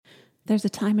There's a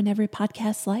time in every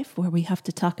podcast's life where we have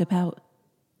to talk about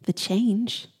the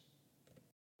change.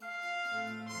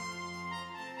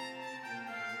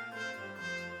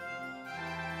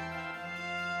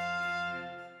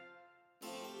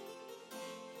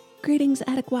 Greetings,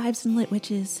 Attic Wives and Lit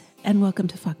Witches, and welcome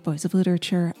to Fuckboys of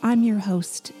Literature. I'm your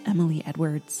host, Emily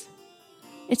Edwards.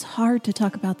 It's hard to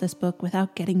talk about this book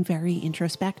without getting very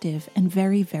introspective and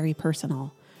very, very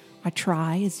personal. I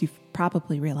try, as you've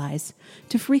probably realized,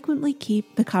 to frequently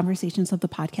keep the conversations of the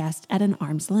podcast at an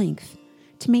arm's length,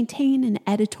 to maintain an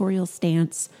editorial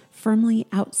stance firmly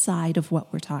outside of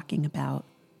what we're talking about.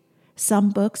 Some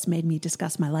books made me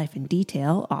discuss my life in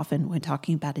detail, often when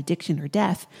talking about addiction or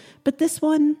death, but this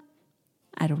one,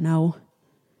 I don't know.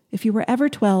 If you were ever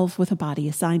 12 with a body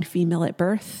assigned female at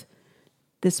birth,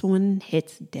 this one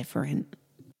hits different.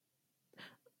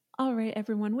 All right,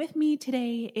 everyone, with me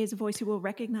today is a voice you will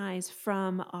recognize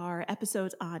from our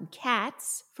episodes on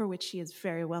cats, for which she is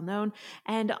very well known,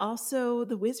 and also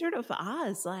The Wizard of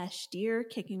Oz last year,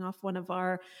 kicking off one of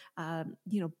our,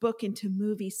 book into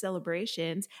movie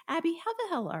celebrations. Abby, how the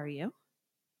hell are you?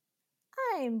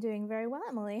 I'm doing very well,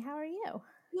 Emily. How are you?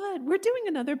 Good. We're doing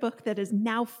another book that is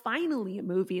now finally a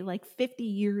movie, like 50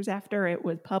 years after it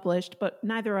was published, but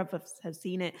neither of us have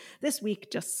seen it. This week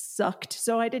just sucked,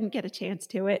 so I didn't get a chance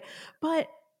to it. But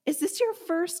is this your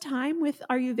first time with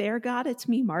Are You There, God? It's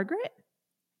Me, Margaret?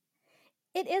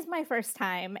 It is my first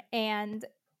time, and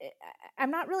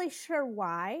I'm not really sure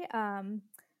why. I'm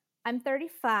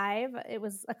 35. It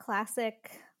was a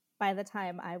classic by the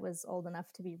time I was old enough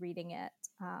to be reading it.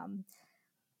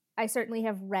 I certainly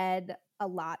have read a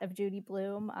lot of Judy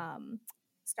Blume.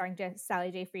 Starring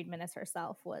Sally J. Friedman as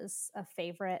herself was a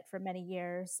favorite for many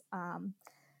years. I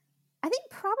think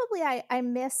probably I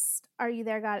missed Are You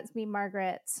There, God? It's Me,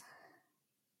 Margaret,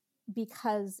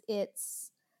 because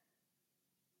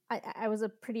I was a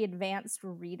pretty advanced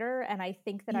reader, and I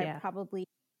think that I probably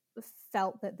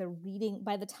felt that the reading,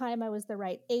 by the time I was the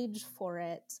right age for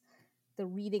it, the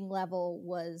reading level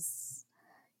was,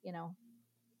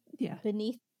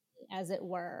 beneath, as it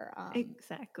were.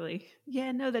 Exactly.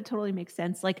 Yeah, no, that totally makes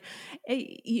sense. Like,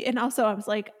 and also I was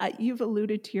like, you've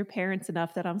alluded to your parents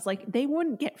enough that I was like, they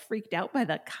wouldn't get freaked out by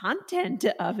the content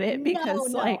of it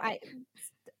because I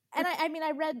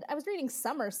was reading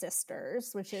Summer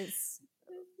Sisters, which is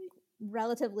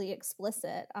relatively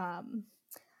explicit. I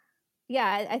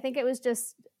think it was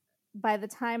just by the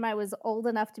time I was old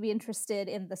enough to be interested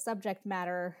in the subject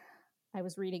matter, I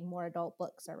was reading more adult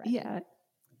books already. Yeah.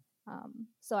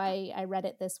 So I read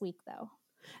it this week, though.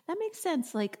 That makes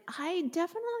sense. Like, I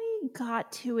definitely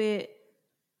got to it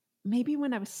maybe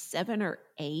when I was 7 or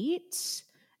 8.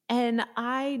 And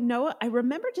I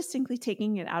remember distinctly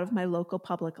taking it out of my local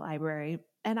public library.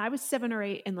 And I was 7 or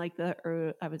 8 in I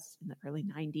was in the early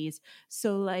 90s.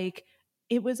 So like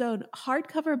it was a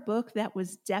hardcover book that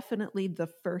was definitely the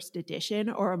first edition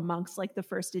or amongst like the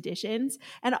first editions.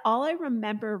 And all I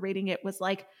remember reading it was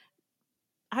like,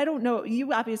 I don't know,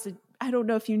 I don't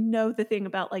know if you know the thing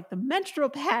about like the menstrual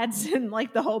pads and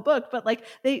like the whole book, but like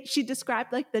she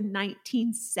described like the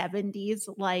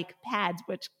 1970s like pads,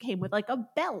 which came with like a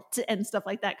belt and stuff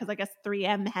like that. Cause I guess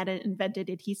 3M hadn't invented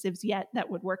adhesives yet that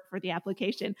would work for the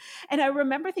application. And I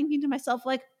remember thinking to myself,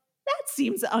 like, that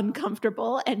seems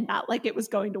uncomfortable and not like it was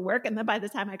going to work. And then by the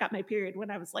time I got my period when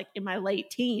I was like in my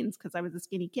late teens, because I was a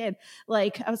skinny kid,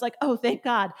 like I was like, oh, thank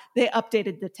God they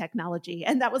updated the technology.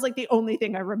 And that was like the only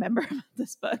thing I remember about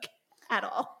this book at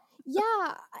all.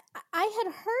 Yeah, I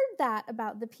had heard that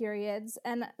about the periods.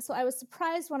 And so I was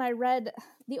surprised when I read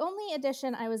the only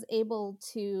edition I was able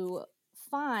to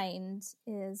find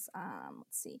is,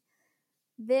 let's see,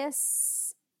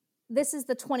 this is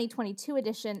the 2022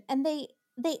 edition. And they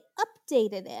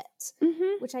updated it,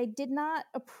 which I did not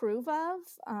approve of.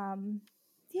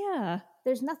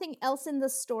 There's nothing else in the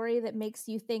story that makes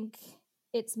you think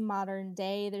it's modern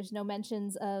day. There's no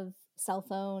mentions of cell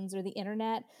phones or the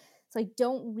internet. So I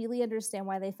don't really understand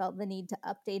why they felt the need to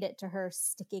update it to her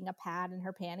sticking a pad in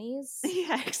her panties.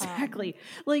 Yeah, exactly.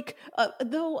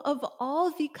 Though of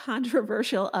all the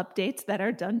controversial updates that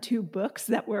are done to books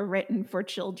that were written for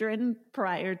children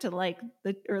prior to like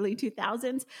the early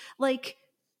 2000s, like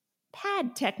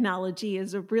pad technology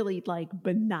is a really like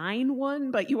benign one,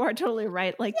 but you are totally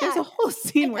right. Like there's a whole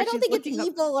scene where I don't think it's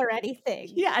evil or anything.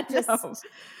 Yeah, just no.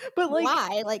 But like,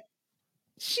 why? Like,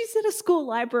 she's at a school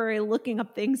library looking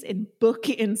up things in book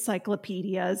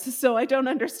encyclopedias. So I don't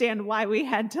understand why we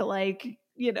had to like,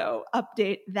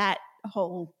 update that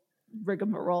whole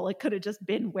rigmarole. It could have just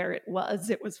been where it was.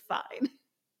 It was fine.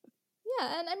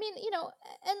 Yeah, and I mean,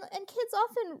 and kids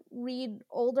often read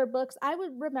older books. I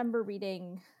would remember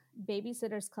reading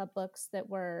Babysitters Club books that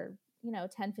were,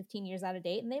 10, 15 years out of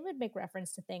date, and they would make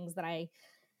reference to things that I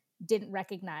didn't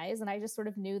recognize, and I just sort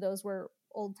of knew those were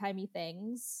old-timey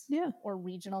things Yeah. or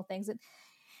regional things.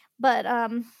 But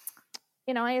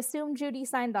I assume Judy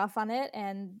signed off on it,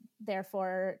 and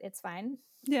therefore it's fine.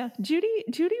 Yeah, Judy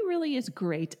really is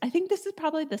great. I think this is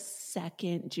probably the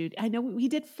second Judy. I know we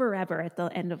did Forever at the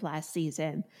end of last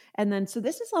season. And then so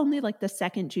this is only like the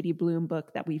second Judy Blume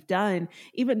book that we've done,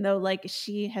 even though like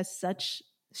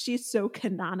she's so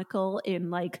canonical in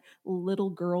like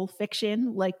little girl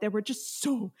fiction. Like there were just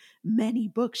so many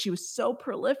books. She was so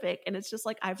prolific. And it's just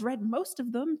like I've read most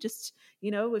of them. Just,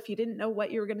 if you didn't know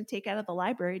what you were going to take out of the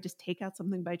library, just take out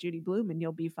something by Judy Blume and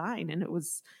you'll be fine. And it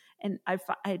was and I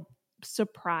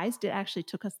surprised it actually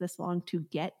took us this long to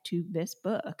get to this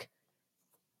book.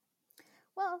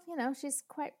 Well, she's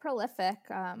quite prolific.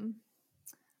 I'm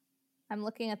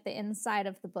looking at the inside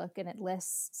of the book, and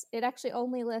it actually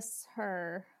only lists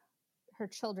her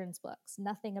children's books,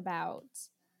 nothing about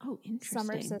Summer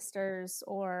Interesting. Sisters,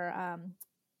 or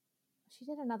she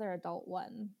did another adult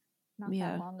one not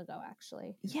that long ago,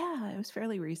 actually. Yeah, it was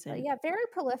fairly recent. But yeah, very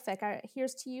prolific.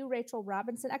 Here's to You, Rachel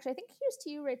Robinson. Actually, I think Here's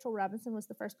to You, Rachel Robinson was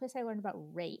the first place I learned about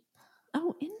rape.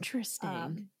 Oh,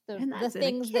 interesting. And the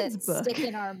things that stick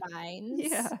in our minds.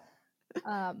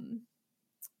 Yeah.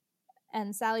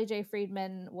 And Sally J.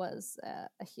 Friedman was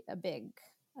a big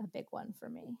one for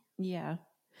me. Yeah.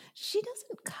 She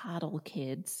doesn't coddle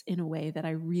kids in a way that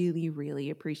I really, really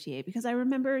appreciate, because I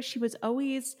remember she was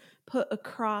always put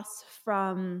across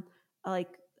from like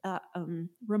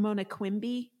Ramona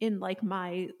Quimby in like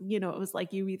my, it was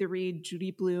like you either read Judy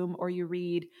Blume or you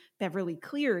read Beverly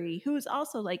Cleary, who is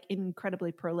also like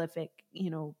incredibly prolific,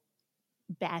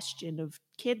 bastion of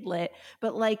kid lit,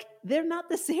 but like they're not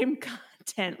the same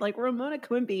content. Like Ramona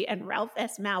Quimby and Ralph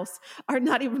S. Mouse are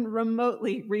not even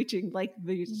remotely reaching like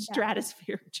the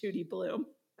stratosphere of Judy Blume.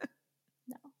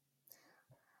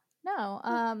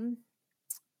 No.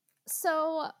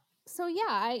 So yeah,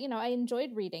 I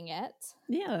enjoyed reading it.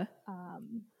 Yeah.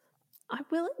 I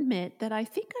will admit that I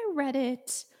think I read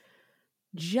it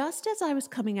just as I was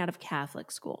coming out of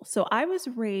Catholic school. So I was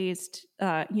raised,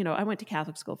 I went to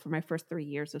Catholic school for my first 3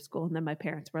 years of school. And then my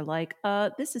parents were like,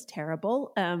 this is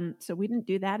terrible. So we didn't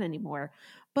do that anymore.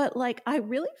 But like, I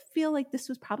really feel like this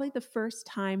was probably the first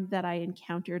time that I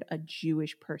encountered a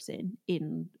Jewish person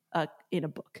in a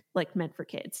book like meant for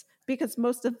kids, because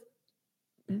most of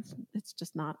it's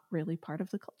just not really part of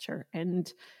the culture.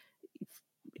 And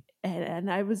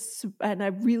I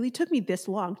really took me this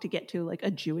long to get to like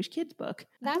a Jewish kids book.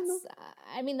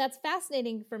 That's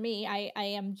fascinating for me. I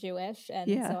am Jewish,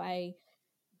 and so I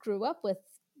grew up with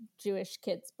Jewish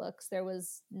kids books. There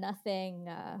was nothing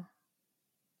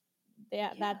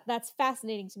that's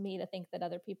fascinating to me, to think that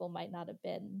other people might not have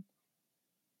been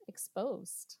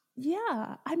exposed.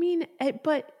 Yeah. I mean,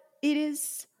 but it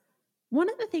is one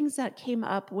of the things that came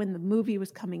up when the movie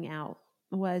was coming out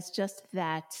was just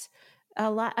that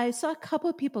I saw a couple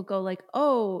of people go like,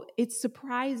 oh, it's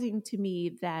surprising to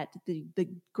me that the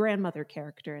grandmother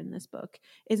character in this book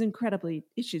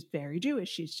she's very Jewish.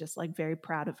 She's just like very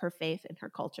proud of her faith and her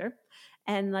culture.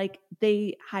 And like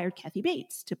they hired Kathy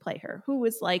Bates to play her, who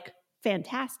was like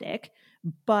fantastic.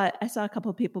 But I saw a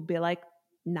couple of people be like,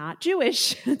 not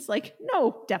Jewish. It's like,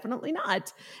 no, definitely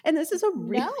not. And this is a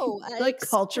really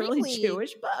culturally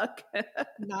Jewish book.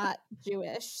 Not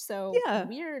Jewish. So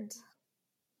weird.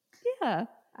 Yeah.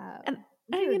 And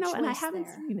I haven't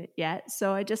seen it yet.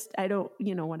 So I don't,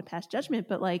 want to pass judgment,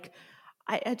 but like,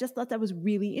 I just thought that was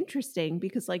really interesting,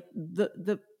 because like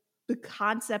the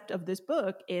concept of this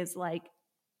book is like,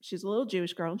 she's a little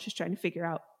Jewish girl and she's trying to figure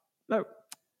out, or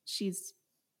she's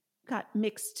got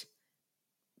mixed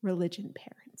religion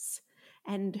parents.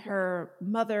 And her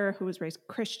mother, who was raised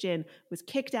Christian, was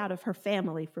kicked out of her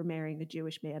family for marrying a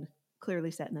Jewish man, clearly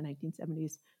set in the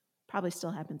 1970s. Probably still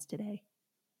happens today.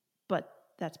 But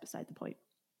that's beside the point.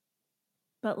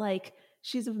 But like,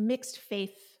 she's of mixed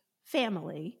faith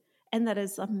family, and that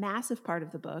is a massive part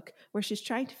of the book, where she's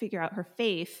trying to figure out her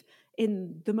faith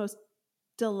in the most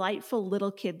delightful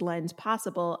little kid lens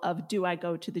possible of, do I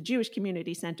go to the Jewish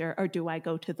community center or do I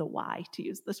go to the Y to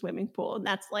use the swimming pool? And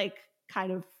that's like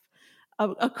kind of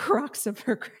a crux of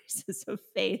her crisis of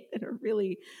faith in a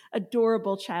really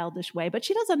adorable, childish way. But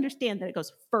she does understand that it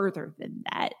goes further than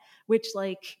that, which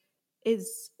like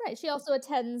is right. She also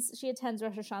attends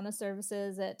Rosh Hashanah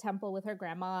services at temple with her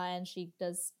grandma, and she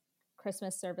does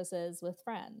Christmas services with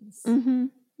friends. Mm-hmm.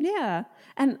 Yeah.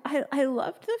 And I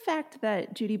loved the fact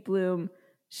that Judy Blume,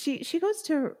 she goes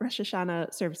to Rosh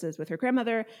Hashanah services with her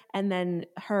grandmother, and then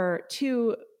her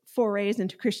two forays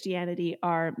into Christianity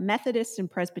are Methodists and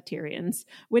Presbyterians,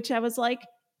 which I was like,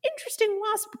 interesting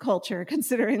WASP culture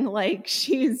considering like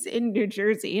she's in New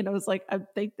Jersey. And I was like, I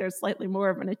think there's slightly more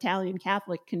of an Italian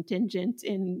Catholic contingent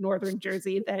in Northern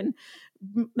Jersey than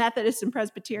Methodists and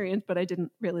Presbyterians, but I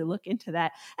didn't really look into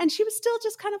that. And she was still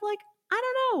just kind of like, I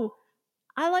don't know.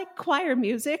 I like choir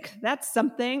music. That's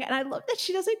something. And I love that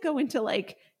she doesn't go into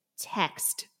like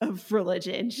text of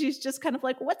religion. She's just kind of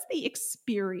like, what's the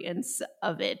experience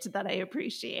of it that I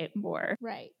appreciate more?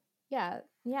 Right. Yeah.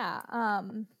 Yeah.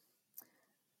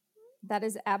 That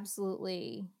is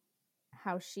absolutely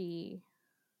how she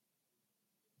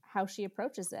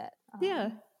approaches it.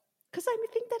 Yeah. Because I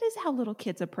think that is how little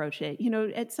kids approach it.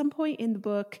 At some point in the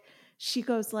book, she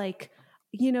goes like,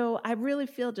 I really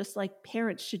feel just like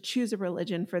parents should choose a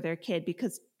religion for their kid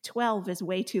because 12 is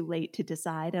way too late to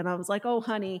decide. And I was like, oh,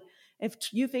 honey, if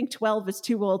you think 12 is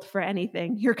too old for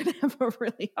anything, you're going to have a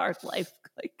really hard life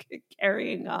like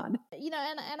carrying on.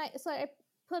 I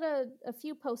put a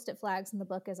few Post-it flags in the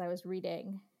book as I was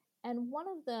reading. And one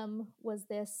of them was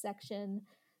this section.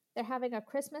 They're having a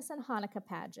Christmas and Hanukkah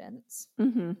pageant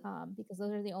because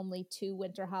those are the only two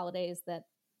winter holidays that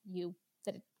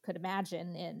it could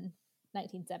imagine in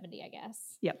 1970, I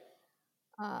guess. Yep.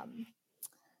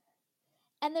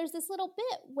 And there's this little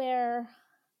bit where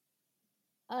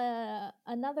a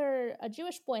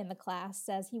Jewish boy in the class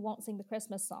says he won't sing the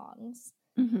Christmas songs.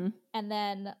 And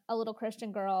then a little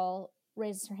Christian girl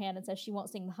raises her hand and says she won't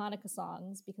sing the Hanukkah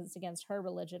songs because it's against her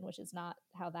religion, which is not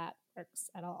how that works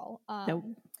at all. Nope.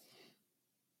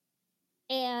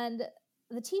 And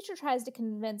the teacher tries to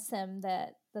convince him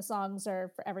that the songs are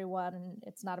for everyone and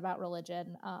it's not about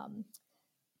religion. And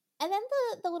then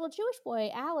the little Jewish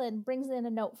boy, Alan, brings in a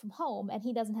note from home and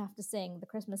he doesn't have to sing the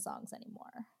Christmas songs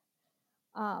anymore.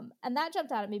 And that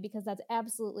jumped out at me because that's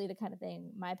absolutely the kind of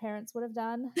thing my parents would have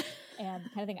done and the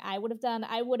kind of thing I would have done.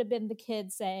 I would have been the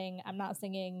kid saying, I'm not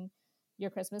singing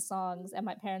your Christmas songs. And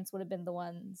my parents would have been the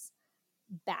ones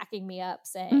backing me up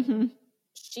saying,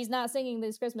 she's not singing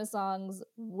these Christmas songs.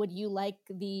 Would you like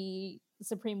the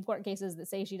Supreme Court cases that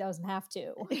say she doesn't have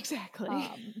to? Exactly.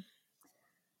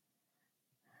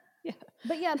 Yeah.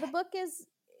 But yeah, the book is,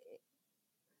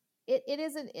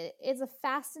 it's a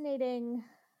fascinating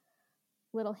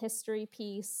little history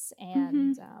piece,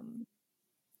 and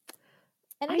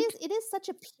it is such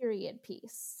a period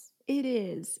piece. It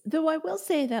is. Though I will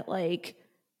say that like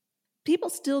people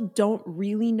still don't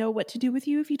really know what to do with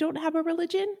you if you don't have a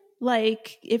religion.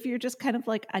 Like if you're just kind of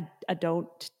like I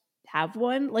don't have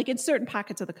one, like in certain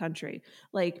pockets of the country,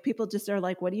 like people just are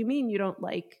like, what do you mean you don't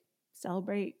like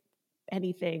celebrate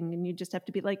anything? And you just have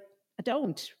to be like, I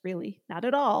don't really, not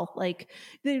at all. Like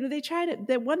they try to,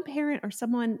 that one parent or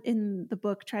someone in the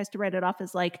book tries to write it off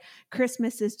as like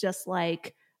Christmas is just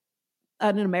like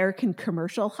an American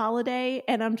commercial holiday.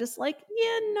 And I'm just like,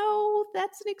 yeah, no,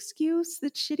 that's an excuse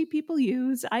that shitty people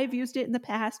use. I've used it in the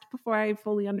past before I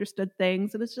fully understood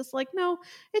things. And it's just like, no,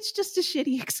 it's just a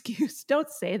shitty excuse. Don't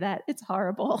say that. It's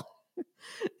horrible.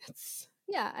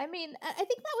 Yeah, I mean, I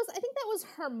think that was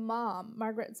her mom,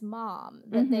 Margaret's mom,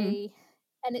 that they,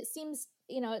 and it seems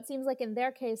like in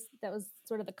their case that was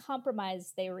sort of the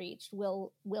compromise they reached.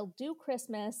 We'll do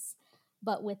Christmas,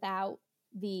 but without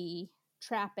the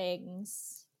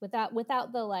trappings, without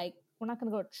the like, we're not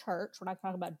going to go to church, we're not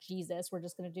talking about Jesus, we're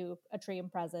just going to do a tree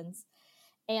and presents.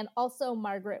 And also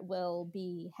Margaret will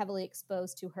be heavily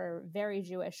exposed to her very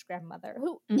Jewish grandmother,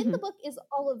 who in the book is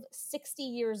all of 60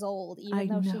 years old, even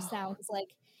though she sounds like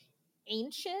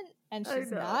ancient, and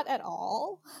she's not at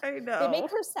all. I know. They make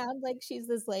her sound like she's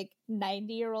this like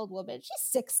 90-year-old woman. She's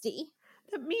 60.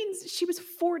 That means she was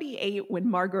 48 when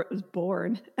Margaret was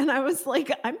born. And I was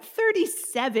like, I'm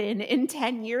 37. In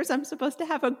 10 years, I'm supposed to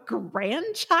have a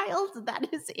grandchild? That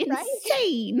is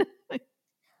insane. Right?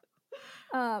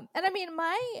 And I mean,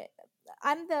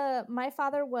 my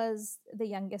father was the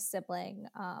youngest sibling,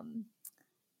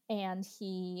 and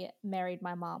he married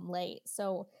my mom late.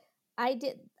 So I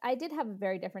did have a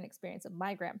very different experience of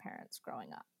my grandparents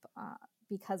growing up,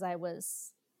 because I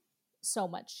was so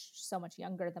much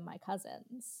younger than my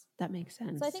cousins. That makes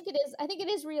sense. So I think it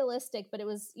is realistic, but it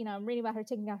was, I'm reading about her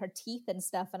taking out her teeth and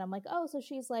stuff, and I'm like, oh, so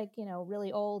she's like,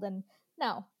 really old. And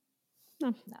no.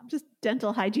 Just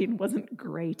dental hygiene wasn't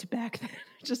great back then.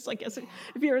 Just like if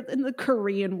you're in the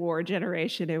Korean War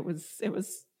generation, it was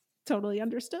totally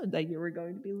understood that you were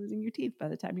going to be losing your teeth by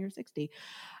the time you were 60.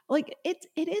 Like it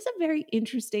is a very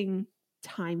interesting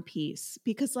timepiece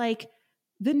because like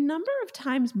The number of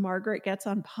times Margaret gets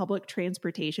on public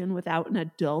transportation without an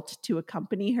adult to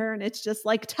accompany her, and it's just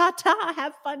like, ta ta,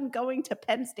 have fun going to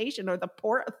Penn Station or the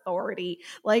Port Authority.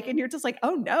 Like, and you're just like,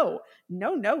 oh no,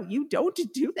 no, no, you don't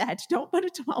do that. Don't put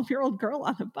a 12-year-old girl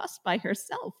on a bus by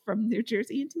herself from New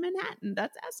Jersey into Manhattan.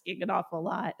 That's asking an awful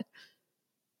lot.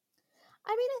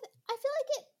 I mean, I feel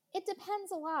like it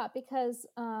depends a lot because,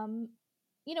 in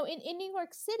New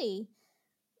York City,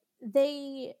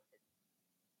 they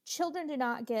children do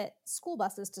not get school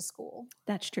buses to school.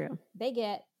 That's true. They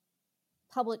get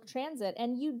public transit,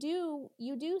 and you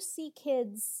do see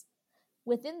kids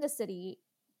within the city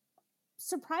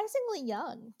surprisingly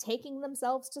young taking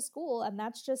themselves to school, and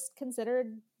that's just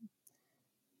considered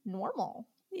normal.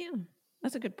 Yeah.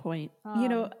 That's a good point.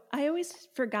 Um, I always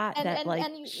forgot that like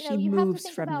she you have to moves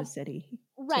think from the about, city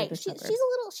to right, the she's suburbs.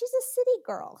 a city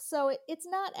girl, so it's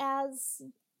not as,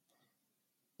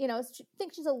 I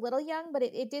think she's a little young, but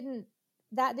it didn't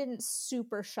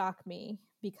super shock me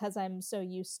because I'm so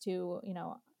used to,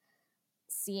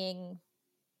 seeing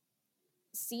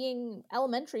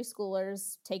elementary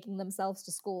schoolers taking themselves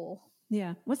to school.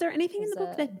 Yeah. Was there anything in the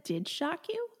book that did shock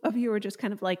you? Of you were just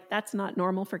kind of like, that's not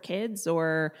normal for kids,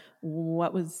 or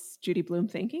what was Judy Blume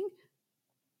thinking?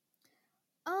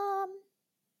 Um,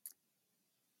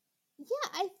 yeah,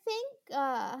 I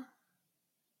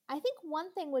think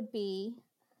one thing would be,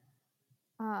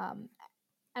 and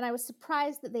I was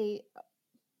surprised that they,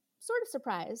 sort of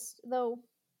surprised, though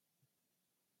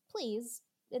pleased,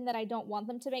 in that I don't want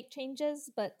them to make changes,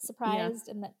 but Yeah. surprised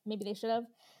in that maybe they should have.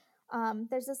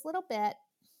 There's this little bit.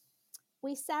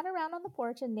 We sat around on the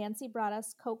porch and Nancy brought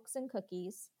us Cokes and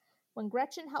cookies. When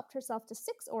Gretchen helped herself to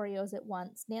 6 Oreos at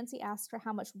once, Nancy asked her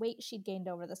how much weight she'd gained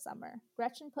over the summer.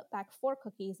 Gretchen put back 4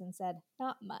 cookies and said,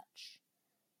 "Not much."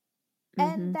 Mm-hmm.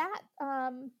 And that,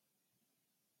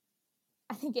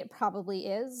 I think it probably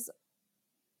is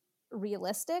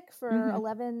realistic for Mm-hmm.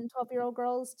 11, 12-year-old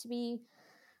girls to be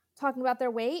talking about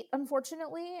their weight,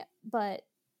 unfortunately, but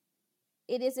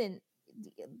it isn't,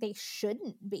 they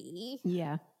shouldn't be.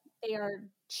 Yeah. They are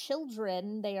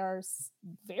children. They are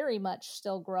very much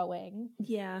still growing.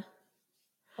 Yeah.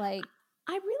 Like,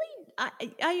 I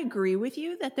agree with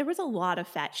you that there was a lot of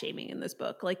fat shaming in this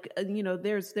book. Like,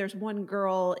 there's one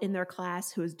girl in their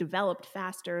class who has developed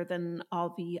faster than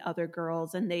all the other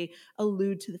girls, and they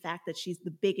allude to the fact that she's the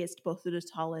biggest, both the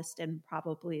tallest and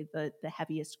probably the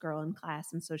heaviest girl in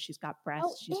class, and so she's got oh,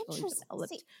 breasts, she's fully interesting. See,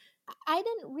 developed. I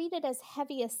didn't read it as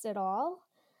heaviest at all.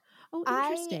 Oh, I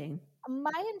interesting.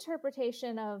 My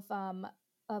interpretation of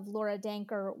Laura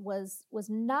Danker was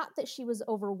not that she was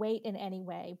overweight in any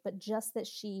way, but just that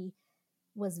she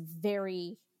was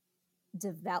very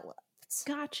developed.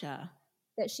 Gotcha.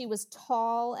 That she was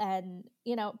tall and,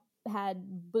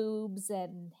 had boobs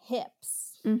and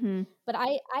hips. Mm-hmm. But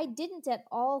I didn't at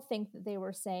all think that they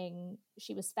were saying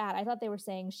she was fat. I thought they were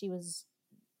saying she was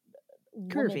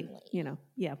Curvy, womanly.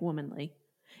 yeah, womanly.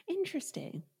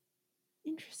 Interesting.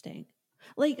 Interesting.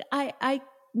 Like I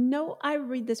know I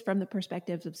read this from the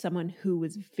perspective of someone who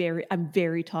was I'm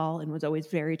very tall and was always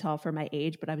very tall for my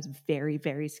age, but I was very,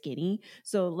 very skinny.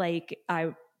 So like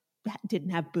I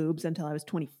didn't have boobs until I was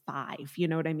 25. You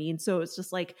know what I mean? So it's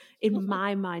just like in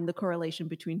my mind, the correlation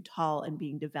between tall and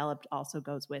being developed also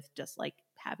goes with just like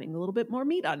having a little bit more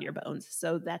meat on your bones.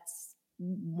 So that's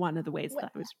one of the ways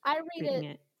that I was I read reading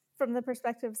it it. from the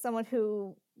perspective of someone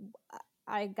who,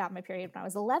 I got my period when I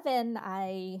was 11.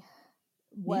 Yeah.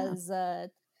 Was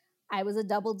I was a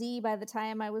double D by the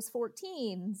time I was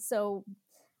 14. So,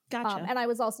 Gotcha. and I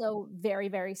was also very,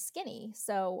 very skinny.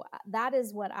 So that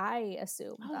is what I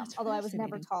assumed. Oh, that's Although I was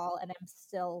never fascinating. tall, and I'm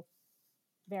still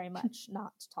very much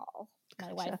not tall.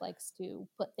 My wife Gotcha. likes to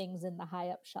put things in the high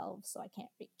up shelves so I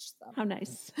can't reach them. How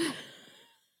nice.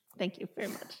 Thank you very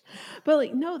much. But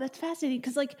like, no, that's fascinating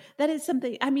because like that is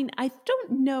something. I mean, I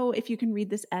don't know if you can read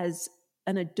this as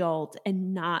an adult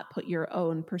and not put your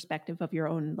own perspective of your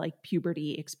own like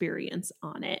puberty experience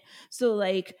on it. So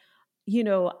like,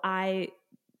 I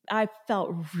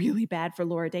felt really bad for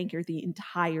Laura Danker the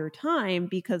entire time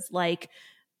because like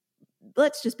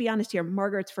let's just be honest here,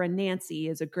 Margaret's friend Nancy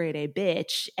is a grade A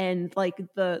bitch, and like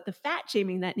the fat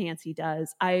shaming that Nancy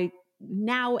does, I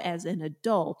now as an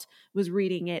adult was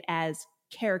reading it as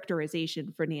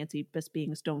characterization for Nancy just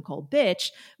being a stone cold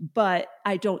bitch, but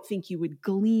I don't think you would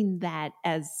glean that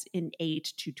as an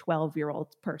 8 to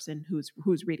 12-year-old person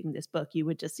who's reading this book. You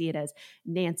would just see it as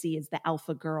Nancy is the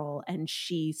alpha girl and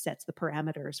she sets the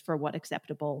parameters for what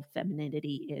acceptable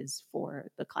femininity is for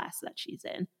the class that she's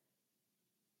in.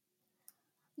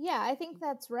 Yeah, I think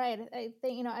that's right. I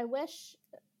think, I wish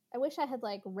I had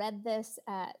like read this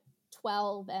at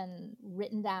 12 and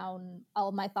written down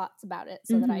all my thoughts about it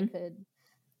so that I Mhm. could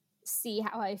see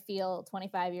how I feel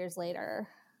 25 years later.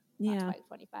 Not Yeah. quite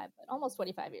 25, but almost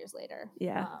 25 years later.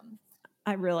 Yeah.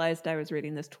 I realized I was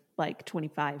reading this like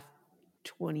 25,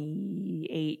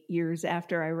 28 years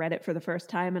after I read it for the first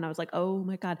time. And I was like, oh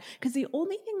my God. Because the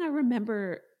only thing I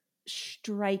remember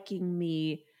striking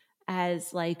me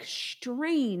as like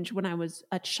strange when I was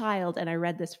a child and I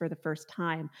read this for the first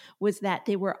time was that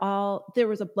there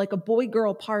was like a boy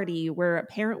girl party where a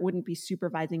parent wouldn't be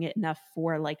supervising it enough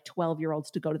for like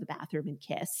 12-year-olds to go to the bathroom and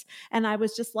kiss. And I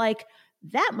was just like,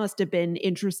 that must have been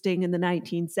interesting in the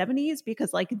 1970s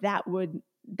because like that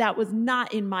was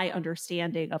not in my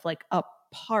understanding of like a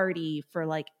party for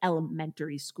like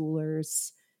elementary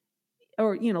schoolers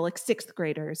or like 6th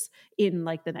graders in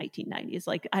like the 1990s.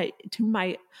 Like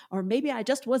or maybe I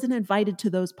just wasn't invited to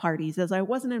those parties as I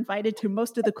wasn't invited to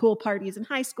most of the cool parties in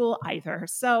high school either.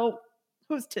 So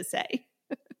who's to say?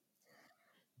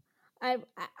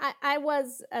 I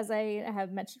was, as I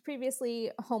have mentioned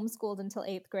previously, homeschooled until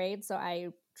 8th grade, so I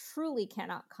truly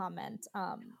cannot comment.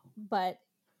 But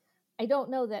I don't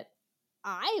know that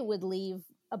I would leave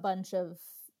a bunch of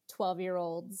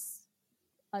 12-year-olds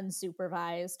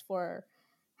unsupervised for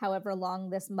however long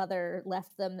this mother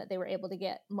left them, that they were able to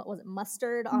get, what was it,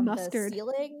 mustard on the Mustard.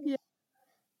 ceiling. Yeah.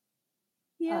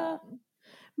 Yeah. Um,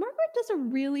 Margaret does a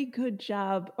really good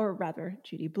job, or rather,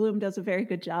 Judy Blume does a very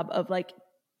good job of like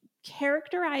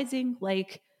characterizing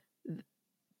like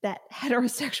that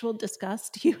heterosexual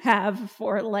disgust you have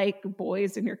for like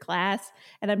boys in your class.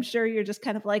 And I'm sure you're just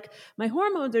kind of like, my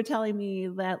hormones are telling me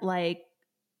that like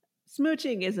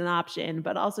smooching is an option,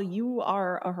 but also you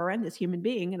are a horrendous human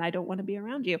being and I don't want to be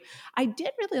around you. I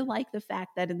did really like the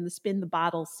fact that in the spin the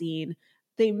bottle scene,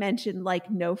 they mentioned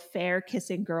like no fair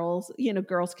kissing girls,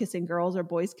 girls kissing girls or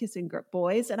boys kissing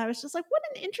boys. And I was just like, what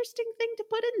an interesting thing to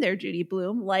put in there, Judy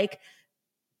Bloom. Like,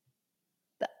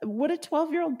 would a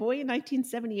 12-year-old boy in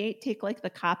 1978 take like the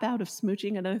cop out of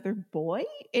smooching another boy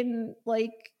in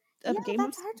like a yeah, game of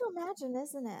that's hard to imagine,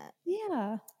 isn't it?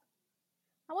 yeah.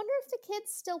 I wonder if the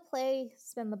kids still play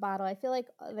spin the bottle. I feel like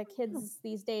the kids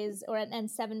these days, or and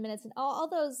 7 minutes, and all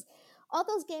those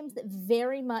games that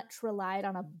very much relied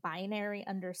on a binary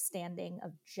understanding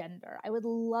of gender. I would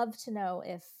love to know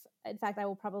if, in fact, I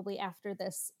will probably after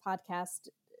this podcast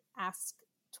ask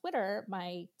Twitter,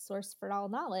 my source for all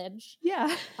knowledge,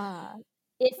 Yeah. uh,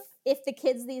 if the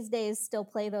kids these days still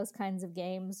play those kinds of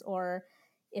games, or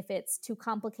if it's too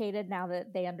complicated now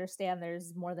that they understand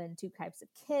there's more than two types of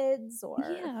kids, or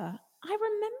Yeah. I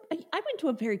remember I went to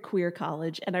a very queer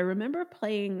college and I remember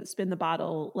playing spin the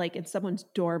bottle like in someone's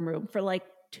dorm room for like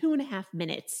 2.5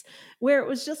 minutes, where it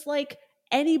was just like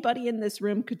anybody in this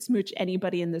room could smooch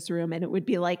anybody in this room and it would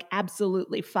be like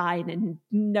absolutely fine and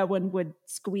no one would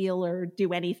squeal or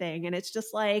do anything. And it's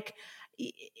just like,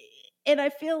 and I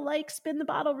feel like spin the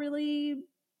bottle really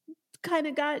kind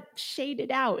of got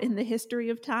shaded out in the history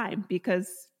of time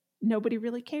because nobody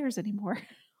really cares anymore.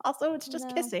 Also, it's just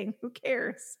no. kissing. Who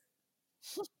cares?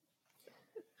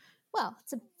 Well,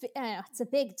 it's a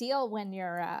big deal when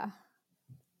you're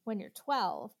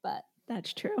 12, but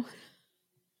That's true.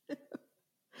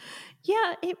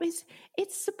 Yeah,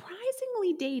 it's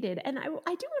surprisingly dated. And I do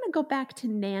want to go back to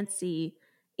Nancy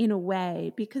in a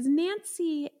way because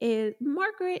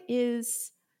Margaret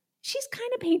is, she's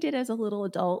kind of painted as a little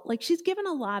adult. Like she's given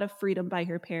a lot of freedom by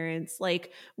her parents.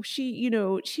 Like she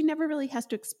never really has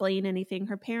to explain anything.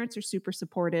 Her parents are super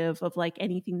supportive of like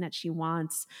anything that she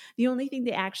wants. The only thing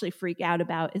they actually freak out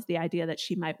about is the idea that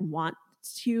she might want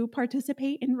to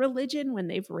participate in religion when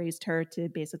they've raised her to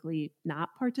basically not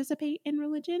participate in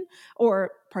religion or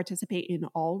participate in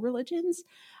all religions.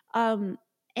 And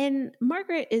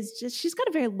Margaret is just, she's got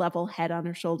a very level head on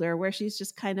her shoulder where she's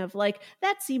just kind of like,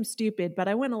 that seems stupid, but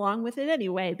I went along with it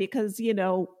anyway because,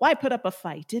 why put up a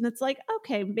fight? And it's like,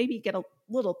 okay, maybe get a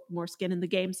little more skin in the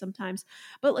game sometimes.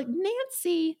 But like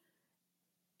Nancy,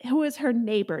 who is her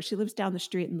neighbor, she lives down the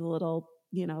street in the little,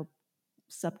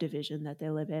 subdivision that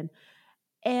they live in.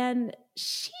 And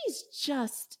she's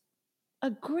just a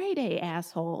grade A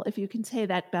asshole, if you can say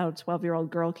that about a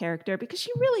 12-year-old girl character, because she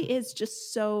really is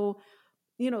just so,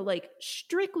 like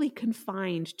strictly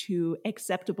confined to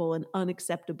acceptable and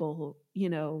unacceptable,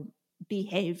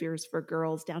 behaviors for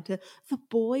girls down to the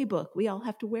boy book. We all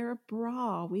have to wear a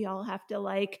bra. We all have to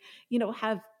like,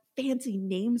 have fancy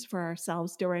names for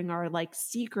ourselves during our like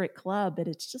secret club. And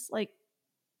it's just like,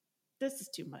 this is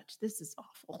too much. This is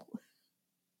awful.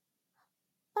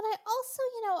 but I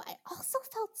also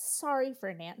felt sorry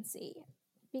for Nancy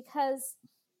because,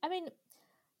 I mean,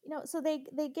 so they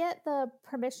get the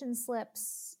permission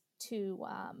slips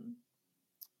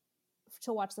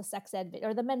to watch the sex ed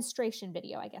or the menstruation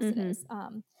video, I guess it Mhm. is.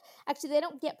 Actually, they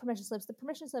don't get permission slips. The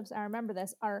permission slips, I remember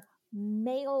this, are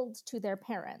mailed to their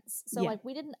parents. So Yeah. like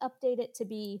we didn't update it to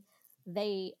be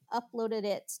they uploaded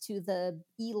it to the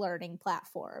e-learning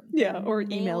platform. They're Yeah, or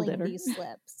emailed mailing it or these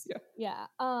slips. yeah.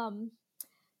 Yeah.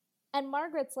 And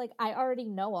Margaret's like, I already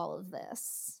know all of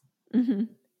this.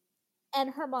 Mhm.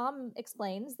 And her mom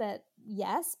explains that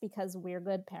yes, because we're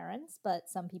good parents, but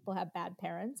some people have bad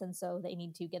parents, and so they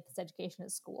need to get this education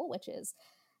at school, which is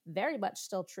very much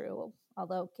still true,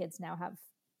 although kids now have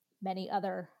many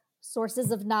other sources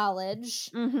of knowledge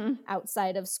Mhm.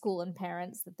 outside of school and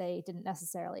parents that they didn't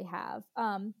necessarily have.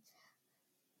 And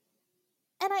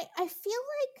I feel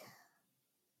like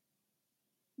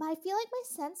my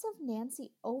sense of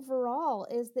Nancy overall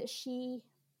is that she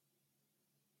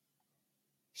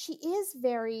is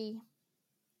very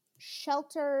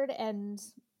sheltered, and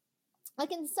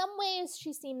like in some ways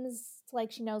she seems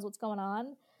like she knows what's going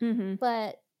on, Mhm.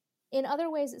 but in other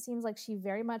ways it seems like she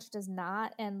very much does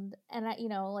not. And I,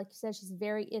 like you said, she's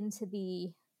very into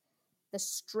the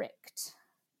strict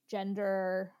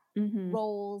gender Mhm.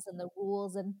 roles and the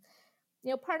rules. And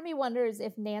part of me wonders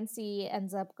if Nancy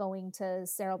ends up going to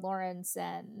Sarah Lawrence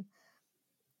and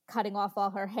cutting off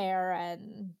all her hair,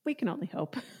 and We can only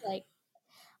hope. like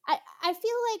I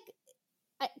feel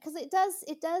like, because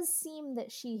it does seem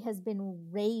that she has been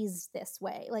raised this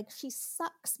way. Like she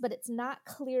sucks, but it's not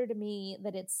clear to me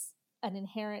that it's an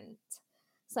inherent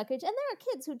suckage. And there are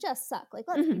kids who just suck. Like,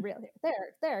 let's be Mhm. real here.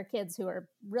 There are kids who are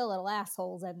real little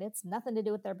assholes, and it's nothing to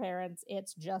do with their parents.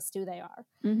 It's just who they are.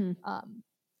 Mhm. Um,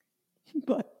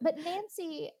 But but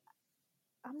Nancy,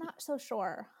 I'm not so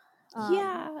sure.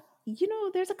 yeah,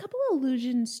 there's a couple of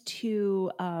allusions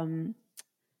to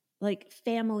like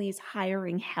families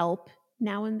hiring help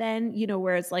now and then,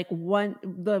 whereas like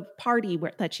the party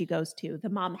that she goes to, the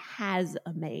mom has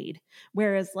a maid,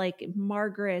 whereas like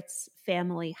Margaret's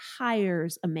family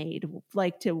hires a maid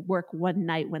like to work one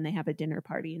night when they have a dinner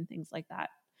party and things like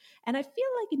that. And I feel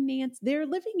like Nance, they're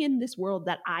living in this world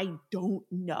that I don't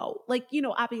know. Like,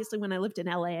 obviously when I lived in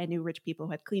LA, I knew rich people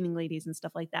who had cleaning ladies and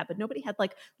stuff like that, but nobody had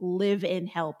like live in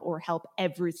help or help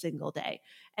every single day.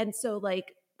 And so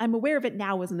like I'm aware of it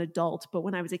now as an adult, but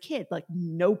when I was a kid, like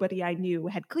nobody I knew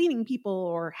had cleaning people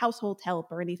or household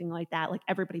help or anything like that. Like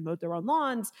everybody mowed their own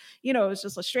lawns. It was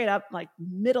just a straight up like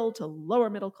middle to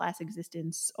lower middle class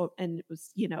existence. And it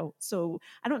was, so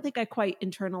I don't think I quite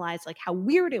internalized like how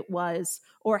weird it was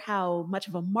or how much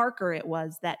of a marker it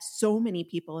was that so many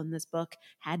people in this book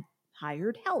had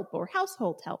hired help or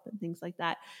household help and things like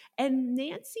that. And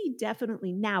Nancy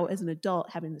definitely now as an adult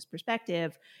having this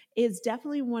perspective is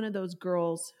definitely one of those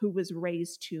girls who was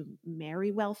raised to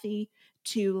marry wealthy,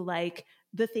 to like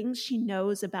the things she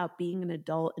knows about being an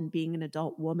adult and being an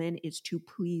adult woman is to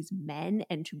please men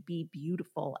and to be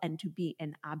beautiful and to be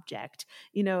an object,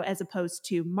 as opposed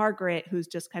to Margaret, who's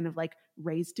just kind of like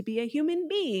raised to be a human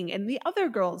being, and the other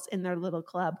girls in their little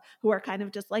club who are kind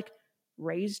of just like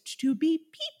raised to be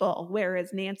people.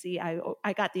 Whereas Nancy,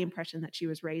 I got the impression that she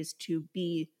was raised to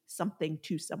be something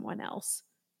to someone else.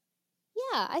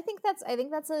 Yeah, I think that's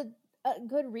a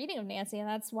good reading of Nancy, and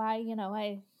that's why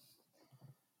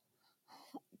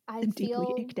I And deeply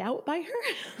feel icked out by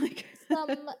her. Like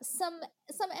some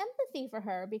empathy for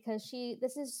her, because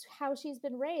this is how she's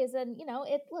been raised. And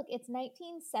it's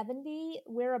 1970.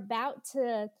 We're about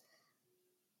to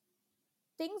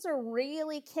Things are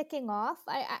really kicking off.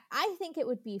 I think it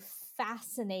would be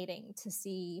fascinating to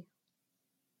see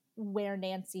where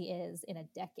Nancy is in a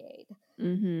decade,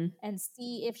 mhm. and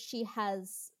see if she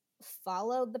has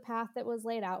followed the path that was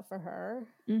laid out for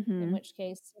her, in Mhm. which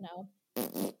case,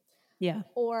 Yeah.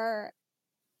 or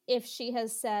if she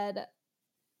has said,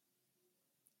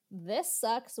 this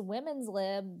sucks, women's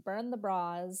lib, burn the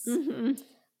bras. Mhm.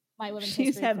 My women's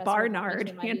She's history at professor once mentioned Barnard,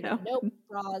 in my unit, nope,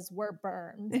 bras were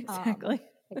burned, Exactly.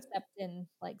 except in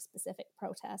like specific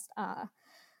protest.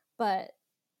 But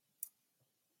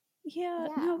Yeah,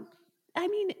 yeah. no. I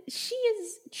mean, she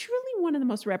is truly one of the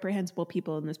most reprehensible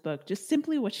people in this book, just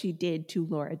simply what she did to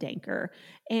Laura Danker.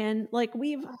 And like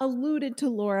we've alluded to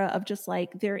Laura of just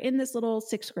like they're in this little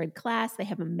sixth grade class, they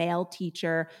have a male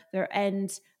teacher,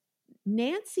 and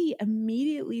Nancy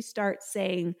immediately starts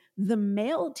saying the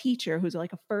male teacher, who's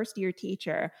like a first year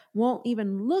teacher, won't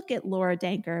even look at Laura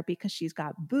Danker because she's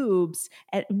got boobs,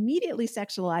 and immediately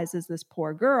sexualizes this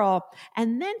poor girl,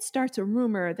 and then starts a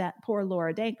rumor that poor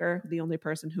Laura Danker, the only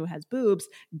person who has boobs,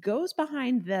 goes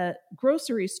behind the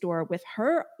grocery store with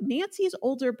Nancy's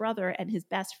older brother and his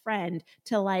best friend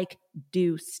to like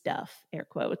do stuff, air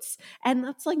quotes. And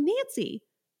that's like, Nancy,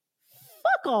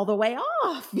 fuck all the way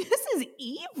off. This is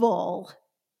evil.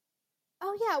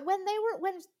 Oh yeah, when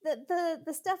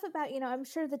the stuff about, I'm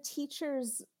sure the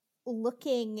teachers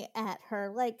looking at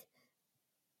her like,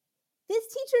 this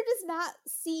teacher does not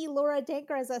see Laura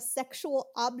Danker as a sexual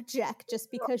object just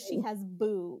because she No. has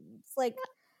boobs. Like,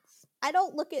 I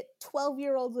don't look at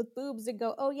 12-year-olds with boobs and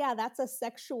go, "Oh yeah, that's a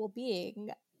sexual being."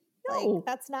 Like, No.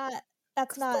 that's 'Cause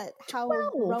they're not how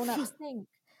 12. grown-ups think.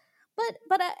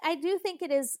 But I do think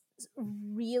it is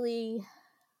really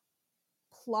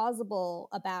plausible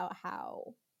about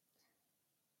how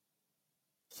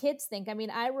kids think. I mean,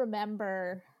 I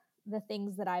remember the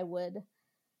things that I would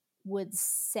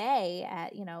say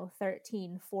at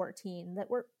 13, 14 that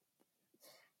were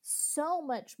so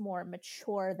much more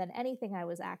mature than anything I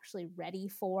was actually ready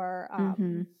for.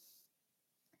 Mhm.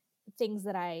 Things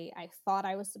that I thought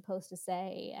I was supposed to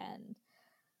say,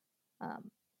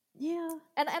 um Yeah.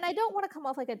 and I don't want to come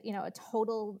off like a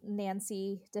total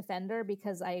Nancy defender,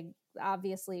 because I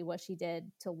obviously what she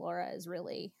did to Laura is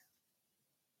really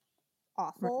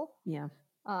awful. Yeah.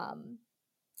 um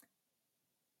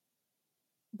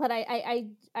but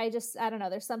I just, I don't know,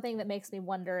 there's something that makes me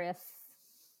wonder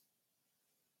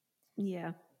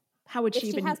Yeah. How would if she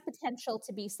she even has potential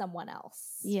to be someone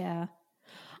else. Yeah.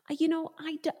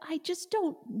 I just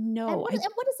don't And know. what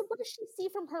does she see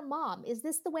from her mom? Is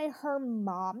this the way her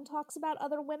mom talks about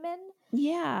other women?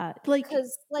 Yeah, like,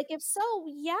 Because, like, if so,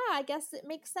 yeah, I guess it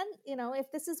makes sense.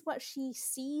 If this is what she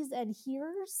sees and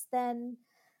hears, then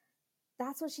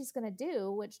that's what she's gonna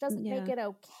do, which doesn't make yeah. it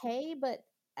okay, but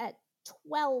at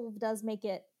 12 does make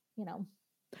it, you know.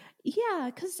 Yeah,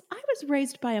 because I was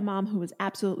raised by a mom who was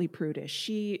absolutely prudish.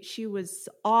 She was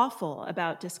awful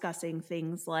about discussing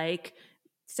things like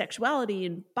sexuality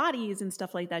and bodies and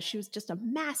stuff like that. She was just a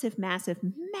massive, massive,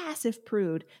 massive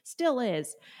prude, still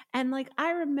is. And like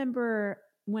I remember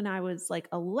when I was like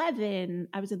 11,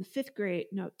 I was in the fifth grade,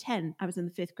 no, 10, I was in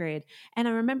the fifth grade. And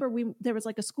I remember there was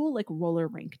like a school like roller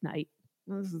rink night.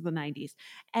 This is the 90s.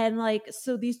 And like,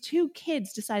 so these two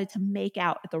kids decided to make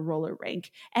out at the roller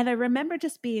rink. And I remember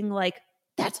just being like,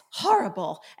 that's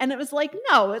horrible. And it was like,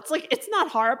 no, it's like, it's not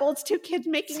horrible. It's two kids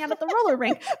making out at the roller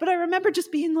rink. But I remember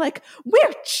just being like,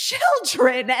 we're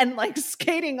children, and like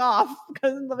skating off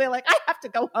because they'll be like, I have to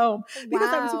go home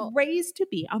because I was Wow. raised to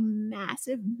be a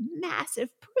massive, massive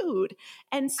prude.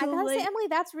 And I so, gotta say, like, Emily,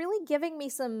 that's really giving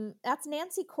me that's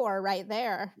Nancy core right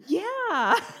there.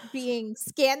 yeah, Being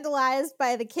scandalized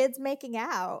by the kids making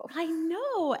out. I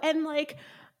know. And like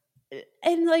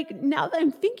now that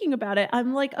I'm thinking about it,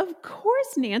 I'm like, of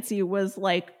course Nancy was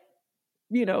like,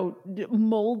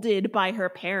 molded by her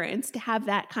parents to have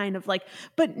that kind of like,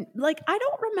 but like I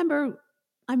don't remember.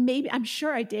 I'm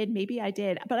sure I did, maybe I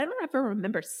did, but I don't ever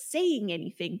remember saying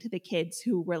anything to the kids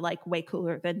who were like way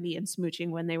cooler than me and smooching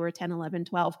when they were 10, 11,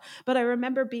 12. But I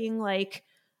remember being like,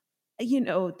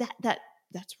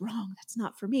 that's wrong. That's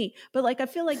not for me. But like I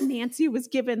feel like Nancy was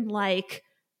given like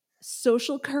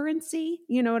social currency,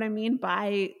 you know what I mean,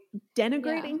 by Yeah.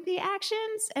 denigrating the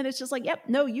actions. And it's just like, yep,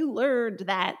 no, you learned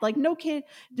that. Like no kid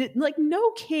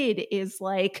is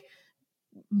like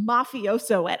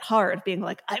mafioso at heart, being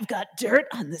like, I've got dirt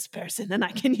on this person and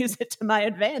I can use it to my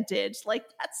advantage. Like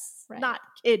that's Right. not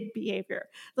kid behavior.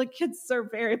 Like kids are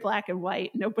very black and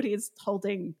white. Nobody is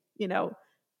holding,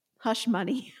 hush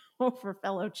money over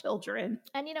fellow children.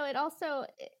 And it also,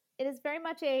 it is very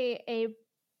much a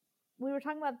we were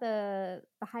talking about the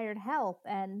hired help,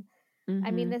 and I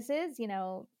mean, Mm-hmm. this is,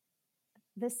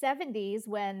 the 70s,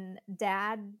 when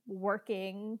dad,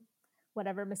 working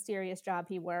whatever mysterious job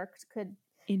he worked, they have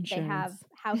Insurance.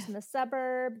 house in the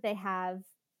suburb, they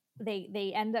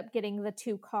end up getting the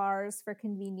two cars for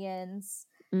convenience,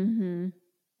 Mm-hmm.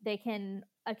 they can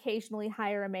occasionally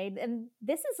hire a maid, and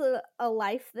this is a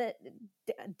life that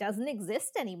doesn't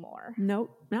exist anymore.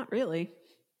 Nope, not really.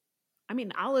 I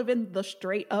mean, I live in the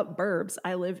straight up burbs.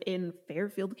 I live in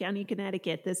Fairfield County,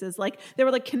 Connecticut. This is like, they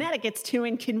were like, Connecticut's too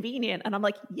inconvenient. And I'm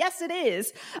like, yes, it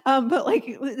is. But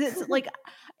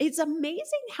it's amazing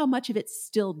how much of it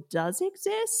still does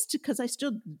exist because I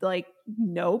still like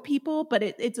know people, but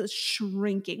it's a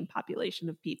shrinking population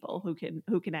of people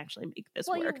who can actually make this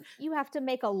Well, work. you have to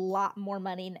make a lot more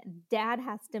money. Dad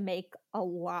has to make a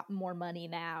lot more money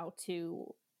now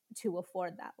to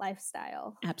afford that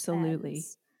lifestyle. And Absolutely.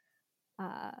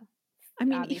 uh I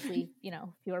mean, even obviously,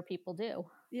 fewer people do.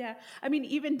 Yeah. I mean,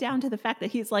 even down to the fact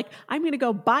that he's like, I'm going to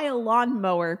go buy a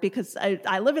lawnmower because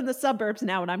I live in the suburbs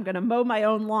now and I'm going to mow my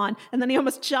own lawn. And then he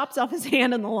almost chops off his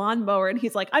hand in the lawnmower and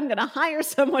he's like, I'm going to hire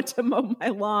someone to mow my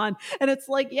lawn. And it's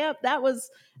like, yep,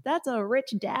 that's a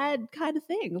rich dad kind of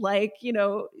thing. Like,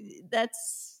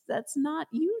 that's That's not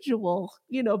usual,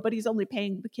 but he's only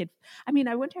paying the kid. I mean,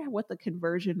 I wonder what the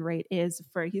conversion rate is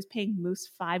he's paying Moose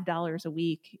 $5 a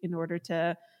week in order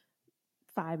to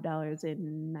 $5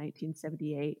 in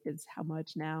 1978 is how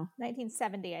much now?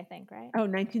 1970, I think, right? Oh,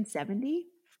 1970?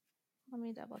 Let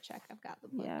me double check. I've got the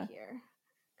book Yeah. here.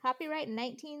 Copyright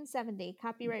 1970.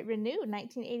 Copyright renewed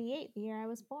 1988, the year I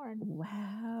was born.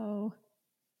 Wow.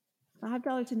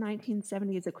 $5 in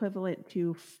 1970 is equivalent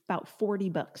to about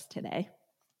 $40 today.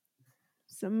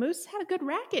 So Moose had a good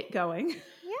racket going.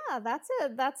 Yeah, that's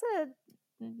a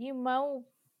you mow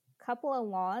a couple of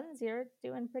lawns, you're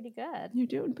doing pretty good. You're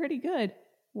doing pretty good.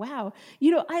 Wow.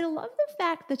 I love the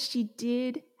fact that she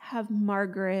did have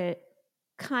Margaret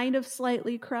kind of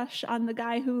slightly crush on the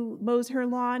guy who mows her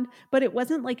lawn, but it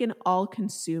wasn't like an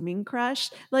all-consuming crush.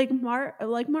 Like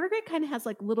Margaret kind of has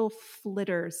like little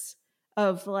flitters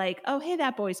of like, oh, hey,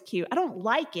 that boy's cute. I don't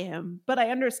like him, but I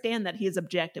understand that he's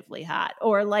objectively hot.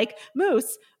 Or like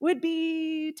Moose would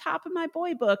be top of my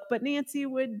boy book, but Nancy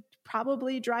would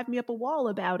probably drive me up a wall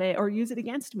about it or use it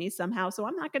against me somehow. So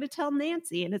I'm not going to tell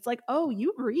Nancy. And it's like, oh,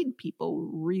 you read people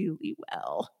really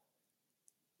well.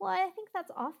 Well, I think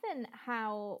that's often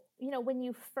how, when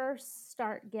you first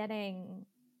start getting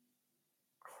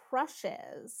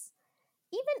crushes,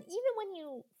 even when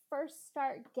you first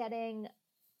start getting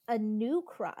a new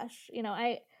crush,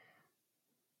 I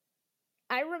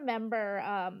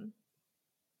remember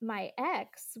my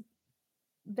ex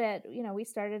that, we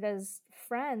started as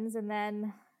friends, and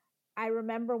then I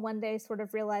remember one day sort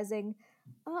of realizing,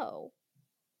 oh,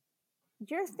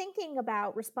 you're thinking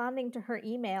about responding to her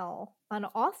email an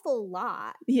awful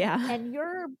lot. Yeah. And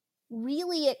you're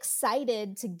really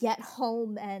excited to get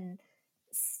home and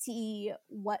see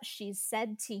what she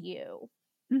said to you.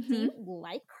 Do you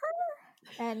like her?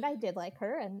 And I did like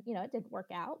her, and it didn't work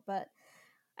out, but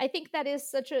I think that is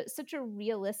such a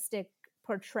realistic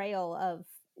portrayal of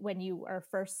when you are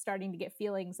first starting to get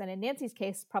feelings, and in Nancy's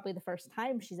case, probably the first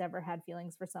time she's ever had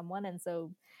feelings for someone, and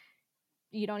so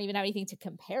you don't even have anything to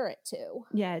compare it to.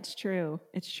 Yeah, it's true.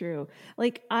 It's true.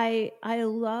 Like I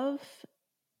love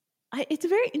it's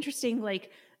very interesting,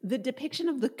 like the depiction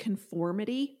of the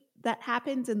conformity that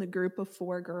happens in the group of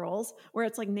four girls, where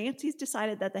it's like Nancy's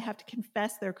decided that they have to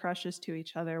confess their crushes to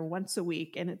each other once a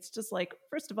week. And it's just like,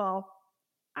 first of all,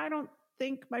 I don't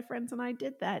think my friends and I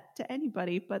did that to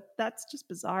anybody, but that's just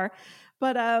bizarre.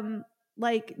 But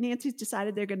like Nancy's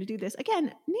decided they're going to do this.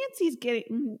 Again, Nancy's going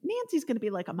to be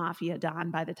like a mafia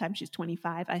don by the time she's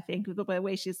 25, I think, the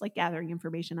way she's like gathering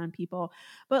information on people.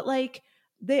 But like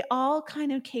they all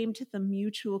kind of came to the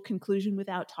mutual conclusion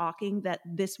without talking that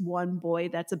this one boy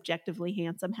that's objectively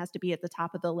handsome has to be at the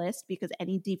top of the list, because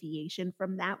any deviation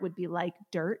from that would be like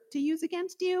dirt to use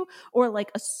against you, or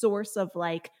like a source of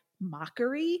like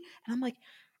mockery. And I'm like,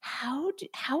 how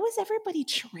is everybody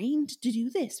trained to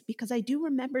do this? Because I do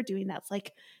remember doing that. It's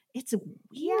like, it's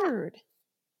weird. Yeah.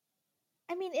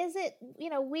 I mean, is it,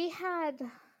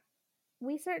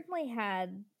 we certainly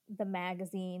had the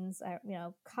magazines,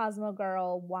 Cosmo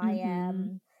Girl,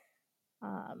 YM,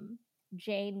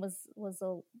 Jane was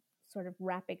a sort of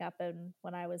wrapping up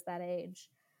when I was that age.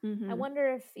 I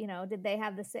wonder if, did they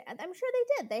have the same? I'm sure they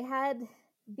did. They had,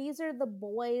 these are the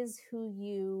boys who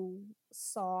you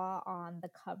saw on the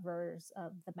covers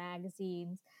of the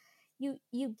magazines.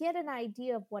 You get an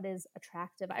idea of what is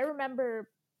attractive. I remember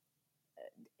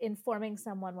informing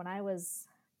someone when I was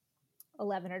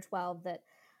 11 or 12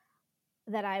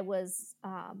 that I was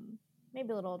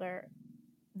maybe a little older,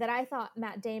 that I thought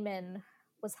Matt Damon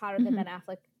was hotter than Ben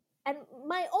Affleck. And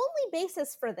my only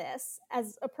basis for this,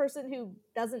 as a person who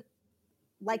doesn't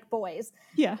like boys,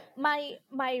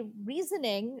 my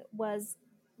reasoning was,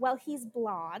 well, he's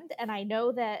blonde, and I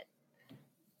know that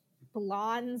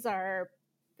blondes are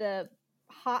the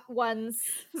hot ones,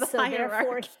 so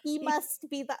therefore he must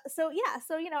be the, so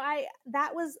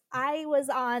I was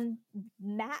on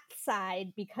Matt's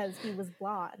side because he was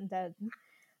blonde. And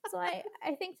so I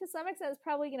think to some extent it's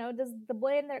probably, does the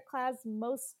boy in their class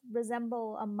most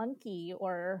resemble a monkey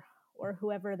or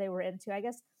whoever they were into? I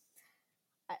guess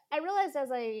I realized as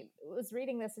I was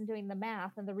reading this and doing the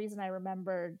math, and the reason I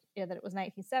remembered that it was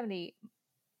 1970,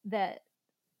 that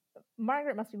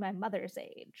Margaret must be my mother's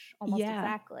age, almost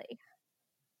exactly.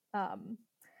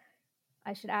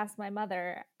 I should ask my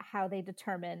mother how they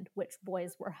determined which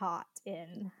boys were hot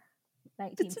in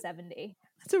 1970.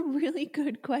 That's a really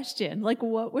good question. Like,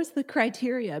 what was the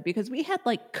criteria? Because we had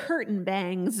like curtain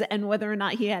bangs and whether or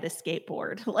not he had a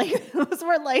skateboard. Like, those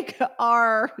were like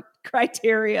our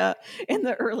criteria in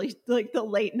the the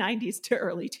late 90s to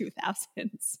early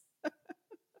 2000s.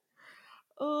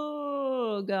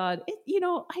 Oh God.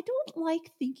 I don't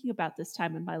like thinking about this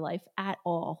time in my life at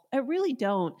all. I really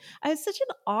don't. I had such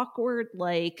an awkward,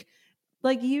 like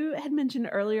you had mentioned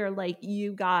earlier, like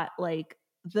you got like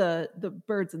the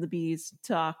birds and the bees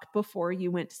talk before you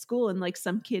went to school, and like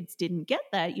some kids didn't get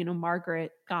that.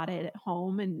 Margaret got it at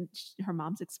home, and her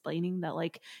mom's explaining that,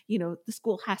 like, the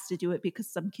school has to do it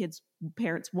because some kids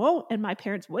parents won't, and my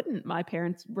parents wouldn't. My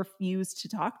parents refused to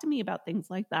talk to me about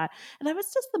things like that, and I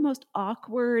was just the most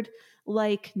awkward,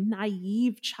 like,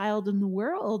 naive child in the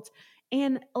world.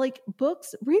 And like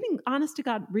books, reading, honest to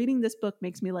God, reading this book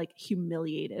makes me like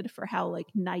humiliated for how like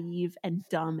naive and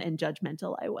dumb and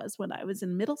judgmental I was when I was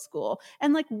in middle school,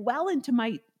 and like well into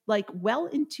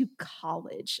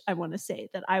college. I want to say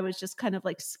that I was just kind of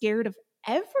like scared of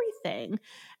everything.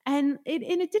 And it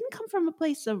didn't come from a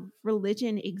place of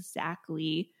religion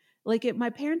exactly. My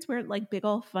parents weren't like big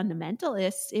old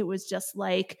fundamentalists. It was just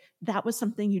like that was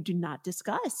something you do not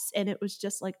discuss. And it was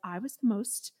just like I was the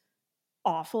most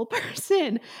awful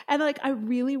person. And like I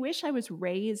really wish I was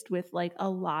raised with like a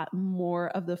lot more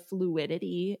of the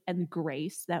fluidity and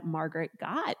grace that Margaret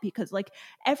got, because like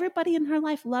everybody in her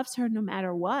life loves her no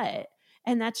matter what.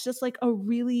 And that's just like a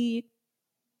really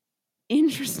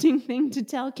interesting thing to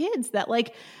tell kids, that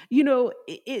like,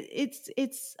 this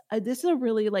is a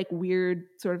really like weird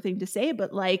sort of thing to say,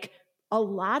 but like a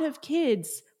lot of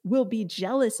kids will be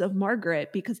jealous of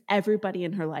Margaret because everybody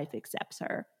in her life accepts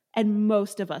her, and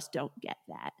most of us don't get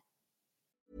that.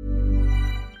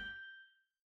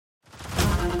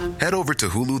 Head over to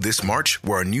Hulu this March,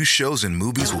 where our new shows and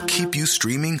movies will keep you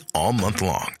streaming all month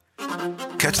long.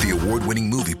 Catch the award-winning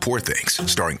movie Poor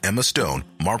Things, starring Emma Stone,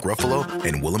 Mark Ruffalo,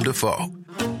 and Willem Dafoe.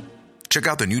 Check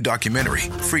out the new documentary,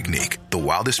 Freaknik, The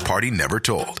Wildest Party Never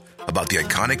Told, about the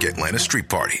iconic Atlanta Street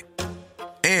Party.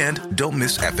 And don't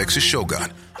miss FX's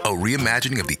Shogun, a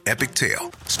reimagining of the epic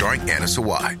tale, starring Anna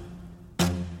Sawai.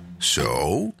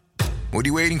 So, what are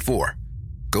you waiting for?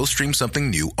 Go stream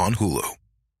something new on Hulu.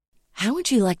 How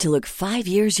would you like to look 5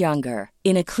 years younger?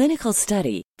 In a clinical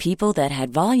study, people that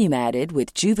had volume added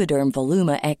with Juvederm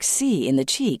Voluma XC in the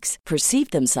cheeks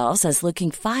perceived themselves as looking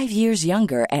 5 years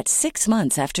younger at 6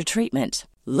 months after treatment.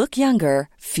 Look younger,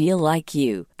 feel like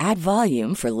you. Add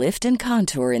volume for lift and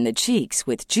contour in the cheeks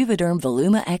with Juvederm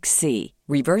Voluma XC.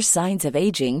 Reverse signs of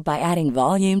aging by adding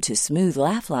volume to smooth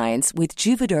laugh lines with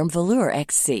Juvederm Volure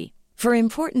XC. For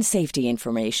important safety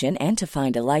information and to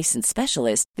find a licensed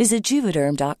specialist, visit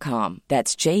Juvederm.com.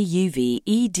 That's JUVEDERM.com.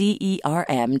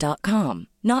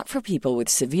 Not for people with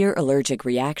severe allergic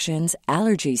reactions,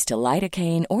 allergies to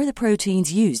lidocaine, or the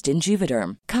proteins used in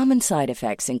Juvederm. Common side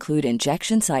effects include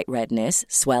injection site redness,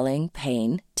 swelling,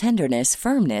 pain, tenderness,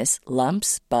 firmness,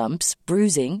 lumps, bumps,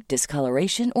 bruising,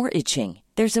 discoloration, or itching.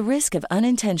 There's a risk of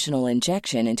unintentional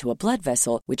injection into a blood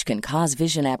vessel, which can cause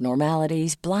vision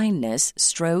abnormalities, blindness,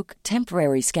 stroke,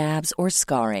 temporary scabs, or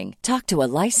scarring. Talk to a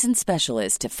licensed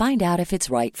specialist to find out if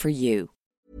it's right for you.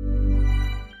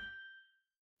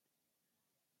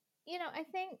 I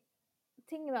think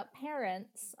thinking about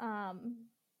parents,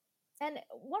 and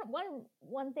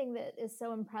one thing that is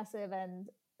so impressive and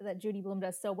that Judy Blume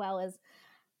does so well is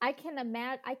I can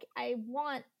imagine. I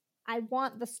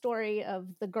want the story of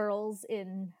the girls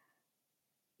in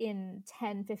 10,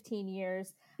 15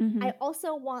 years. Mm-hmm. I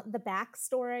also want the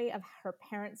backstory of her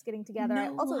parents getting together. No I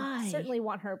also lie. certainly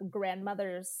want her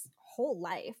grandmother's whole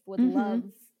life. Would Mm-hmm. love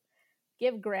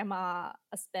give grandma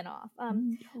a spinoff.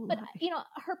 No But lie.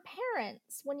 her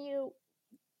parents,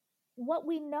 what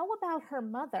we know about her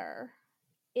mother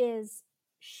is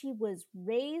she was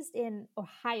raised in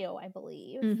Ohio, I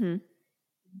believe, Mm-hmm.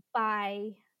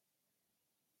 by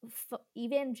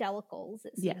evangelicals,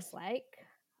 it seems Yes. like.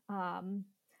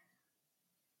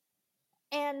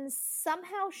 And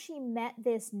somehow she met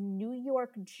this New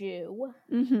York Jew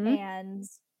Mm-hmm. and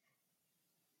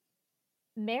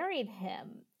married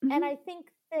him. Mm-hmm. And I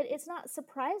think that it's not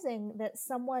surprising that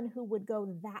someone who would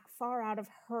go that far out of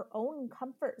her own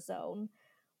comfort zone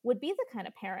would be the kind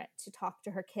of parent to talk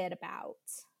to her kid about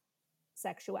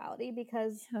sexuality,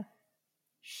 because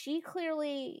she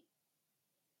clearly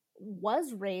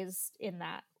was raised in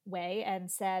that way and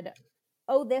said,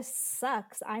 oh, this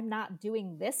sucks. I'm not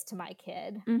doing this to my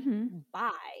kid. Mm-hmm.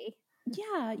 Bye.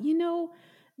 Yeah,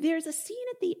 there's a scene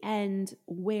at the end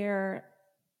where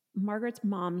Margaret's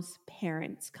mom's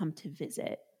parents come to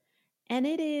visit, and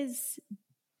it is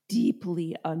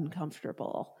deeply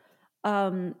uncomfortable.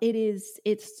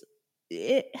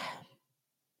 It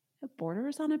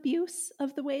borders on abuse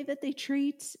of the way that they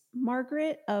treat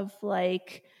Margaret, of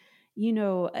like,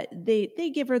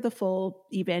 they give her the full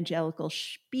evangelical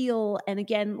spiel. And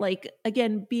again,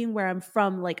 being where I'm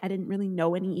from, like I didn't really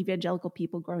know any evangelical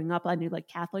people growing up. I knew like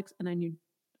Catholics and I knew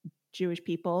Jewish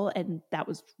people, and that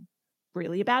was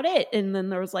really about it. And then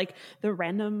there was like the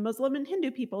random Muslim and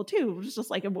Hindu people too. It was just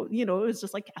like, it was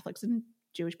just like Catholics and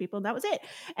Jewish people, and that was it.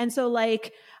 And so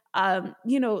like,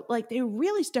 like they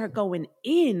really start going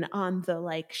in on the,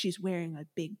 like, she's wearing a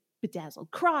big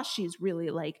bedazzled cross. She's really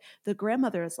like, the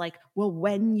grandmother is like, well,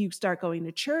 when you start going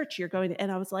to church, you're going to,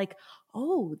 and I was like,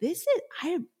 oh,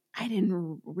 I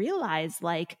didn't realize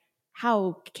like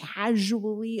how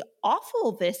casually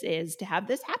awful this is to have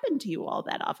this happen to you all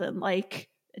that often. Like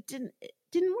it didn't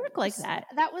work like that.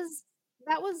 That was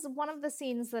one of the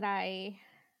scenes that I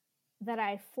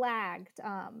flagged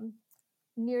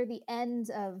near the end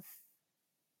of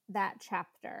that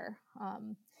chapter,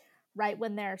 right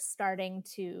when they're starting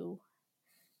to,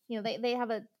 they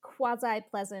have a quasi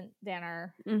pleasant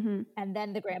dinner, Mm-hmm. and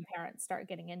then the grandparents start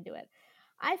getting into it.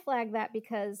 I flagged that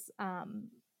because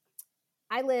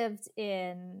I lived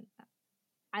in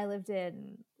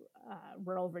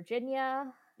rural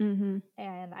Virginia, Mm-hmm.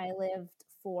 and I lived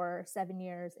for 7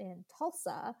 years in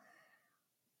Tulsa,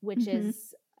 which Mm-hmm.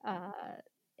 is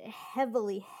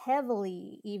heavily,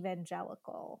 heavily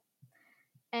evangelical.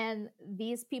 And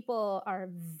these people are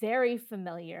very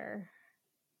familiar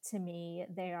to me.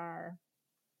 They are,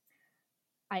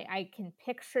 I can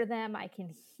picture them, I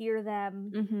can hear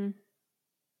them. Mm-hmm.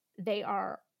 They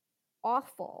are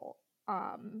awful.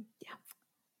 Yeah.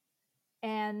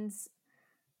 And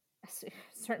I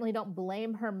certainly don't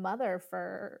blame her mother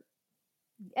for.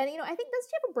 And I think, does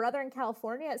she have a brother in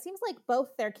California? It seems like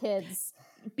both their kids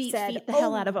Beat said, feet the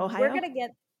hell out of Ohio. We're gonna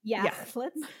get Yeah.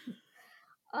 let's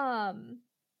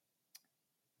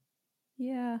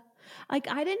Yeah. Like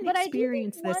I didn't But I do think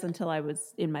experience this until I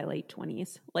was in my late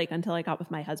 20s, like until I got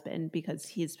with my husband, because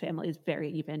his family is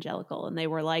very evangelical, and they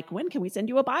were like, when can we send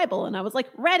you a Bible? And I was like,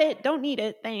 read it, don't need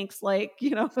it, thanks. Like, they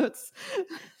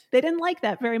didn't like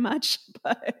that very much,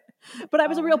 but I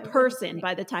was a real person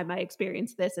by the time I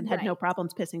experienced this and had no Right.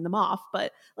 problems pissing them off.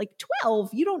 But like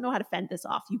 12, you don't know how to fend this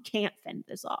off. You can't fend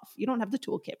this off. You don't have the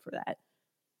toolkit for that.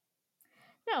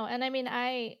 No, and I mean,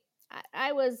 I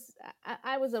had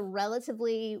a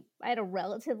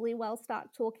relatively well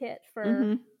stocked toolkit for.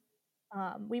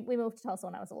 Mm-hmm. We moved to Tulsa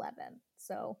when I was 11,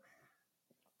 so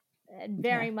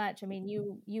very much. I mean,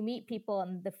 you meet people,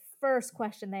 and the first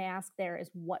question they ask there is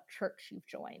what church you've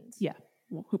joined. Yeah.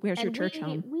 Well, where's your church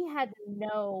home? We had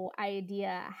no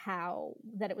idea how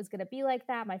that it was going to be like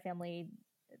that. My family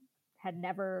had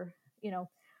never,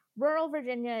 rural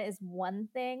Virginia is one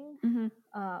thing. Mm-hmm.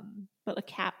 But a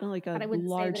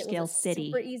large scale city.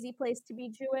 Super easy place to be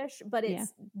Jewish, but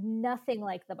it's nothing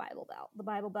like the Bible Belt. The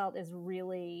Bible Belt is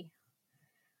really,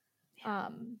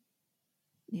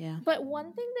 yeah. But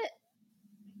one thing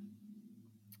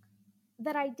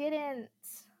that I didn't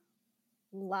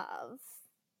love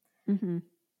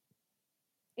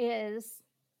is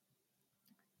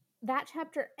that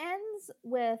chapter ends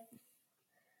with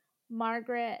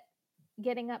Margaret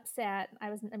getting upset.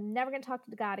 I'm never going to talk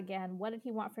to God again. What did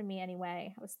he want from me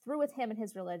anyway? I was through with him and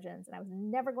his religions, and I was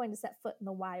never going to set foot in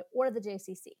the Y or the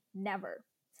JCC. Never.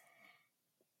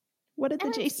 What did the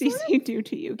JCC do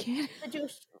to you, kid? The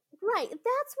Jewish, right?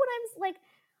 That's what I'm like.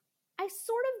 I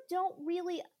sort of don't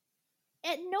really.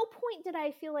 At no point did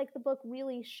I feel like the book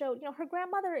really showed. Her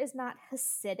grandmother is not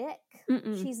Hasidic.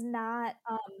 Mm-mm. She's not.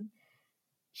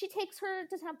 She takes her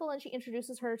to temple and she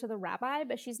introduces her to the rabbi,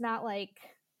 but she's not like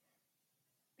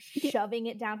shoving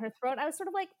it down her throat. I was sort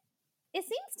of like, it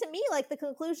seems to me like the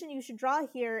conclusion you should draw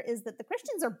here is that the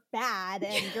Christians are bad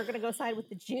and you're going to go side with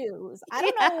the Jews. I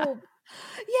don't know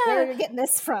where you're getting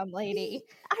this from, lady.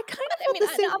 I kind of felt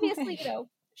the same obviously, way.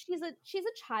 she's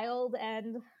a child,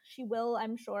 and she will,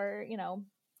 I'm sure,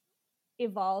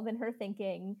 evolve in her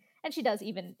thinking, and she does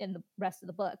even in the rest of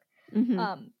the book.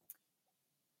 Mm-hmm.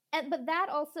 But that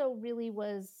also really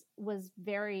was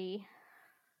very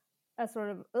a sort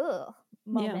of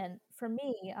moment for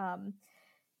me,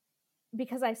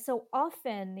 because I so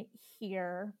often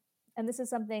hear, and this is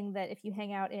something that if you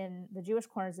hang out in the Jewish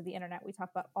corners of the internet, we talk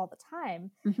about all the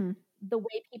time, the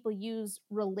way people use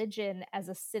religion as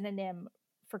a synonym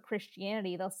for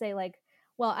Christianity. They'll say like,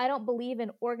 well, I don't believe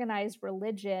in organized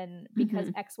religion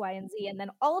because X, Y, and Z. And then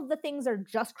all of the things are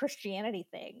just Christianity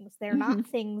things. They're not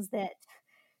things that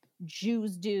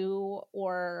Jews do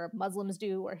or Muslims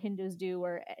do or Hindus do,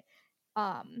 or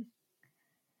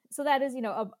so that is,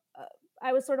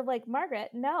 I was sort of like,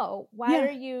 Margaret, no, why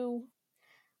are you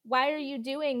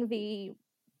doing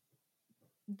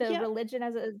the Yeah. religion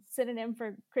as a synonym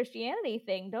for Christianity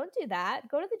thing. Don't do that.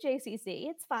 Go to the JCC.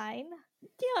 It's fine.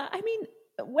 Yeah, I mean,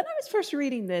 when I was first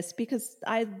reading this, because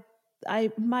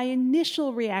my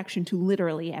initial reaction to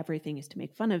literally everything is to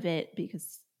make fun of it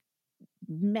because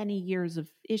many years of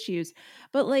issues.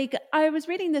 But like, I was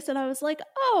reading this and I was like,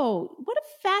 oh, what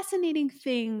a fascinating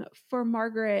thing for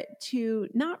Margaret to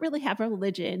not really have a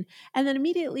religion and then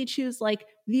immediately choose like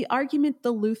the argument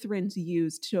the Lutherans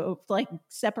used to like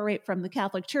separate from the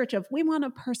Catholic Church of we want a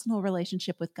personal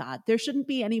relationship with God. There shouldn't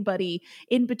be anybody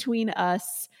in between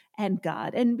us and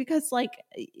God. And because like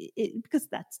because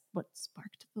that's what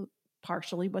sparked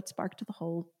partially what sparked the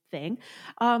whole thing.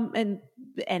 And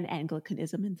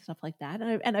Anglicanism and stuff like that.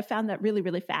 And I found that really,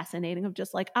 really fascinating of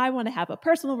just like, I want to have a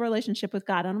personal relationship with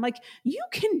God. And I'm like, you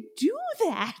can do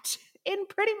that in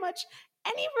pretty much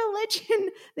any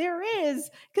religion there is.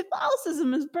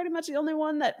 Catholicism is pretty much the only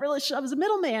one that really shoves a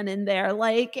middleman in there.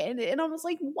 Like, and I was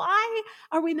like, why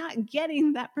are we not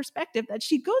getting that perspective that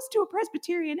she goes to a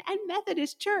Presbyterian and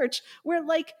Methodist church where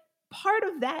like, part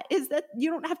of that is that you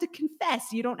don't have to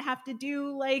confess. You don't have to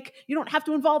do like, you don't have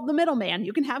to involve the middleman.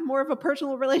 You can have more of a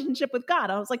personal relationship with God.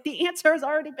 I was like, the answer has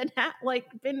already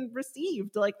been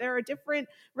received. Like there are different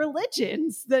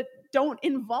religions that don't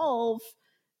involve,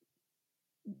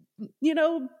 you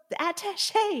know,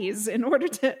 attaches in order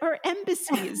to, or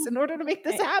embassies in order to make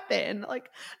this happen. Like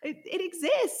it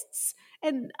exists.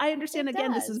 And I understand, It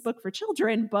again, this is a does. book for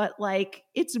children, but like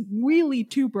it's really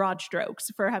too broad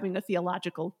strokes for having a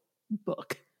theological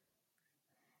book.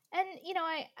 And you know,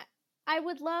 I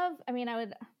would love. I mean,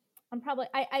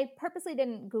 I purposely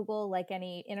didn't Google like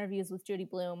any interviews with Judy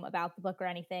Blume about the book or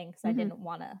anything because I didn't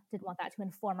want that to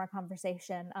inform our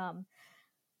conversation.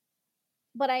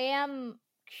 But I am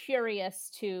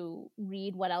curious to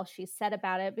read what else she said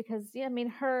about it because yeah, I mean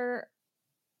her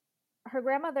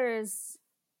grandmother is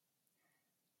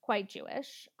quite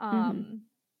Jewish,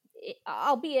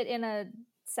 albeit in a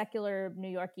secular New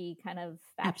Yorky kind of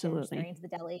fashion. She's Absolutely. going to the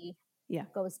deli. Yeah.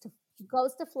 Goes to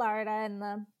Florida in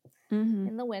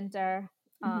the winter.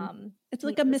 It's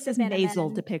like Meets a Mr. Mrs. Maisel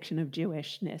Binneman. depiction of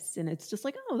Jewishness. And it's just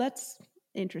like, oh, that's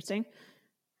interesting.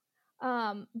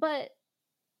 But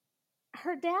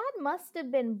her dad must have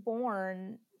been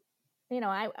born, you know,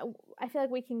 I feel like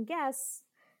we can guess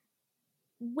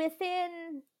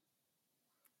within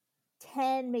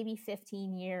 10, maybe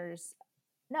 15 years.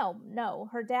 No,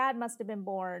 her dad must have been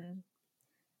born.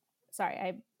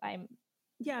 Sorry, I'm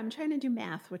trying to do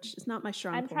math, which is not my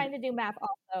strong I'm point. trying to do math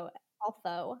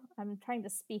also. I'm trying to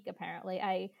speak apparently.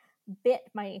 I bit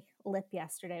my lip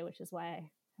yesterday, which is why I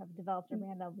have developed a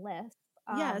random list.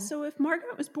 Yeah, so if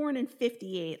Margaret was born in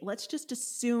 58, let's just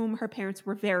assume her parents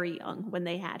were very young when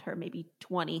they had her, maybe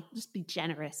 20. Just be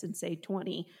generous and say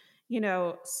 20. You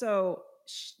know, so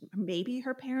maybe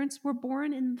her parents were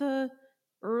born in the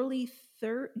early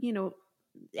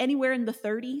anywhere in the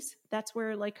 30s. That's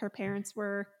where like her parents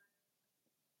were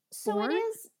So born. it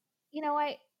is, you know,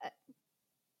 I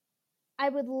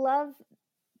would love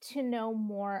to know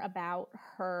more about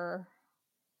her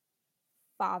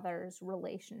father's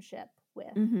relationship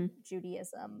with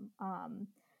Judaism,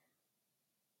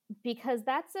 because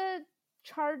that's a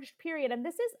charged period, and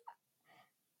this is,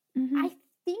 I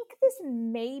think this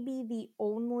may be the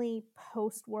only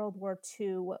post-World War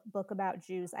II book about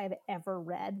Jews I've ever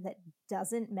read that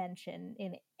doesn't mention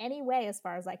in any way, as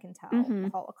far as I can tell, the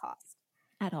Holocaust.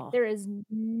 At all. There is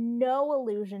no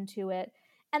allusion to it.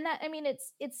 And that, I mean,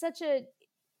 it's actually,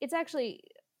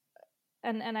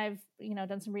 and I've, you know,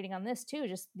 done some reading on this too,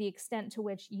 just the extent to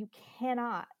which you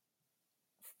cannot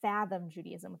fathom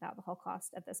Judaism without the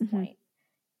Holocaust at this point.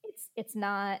 It's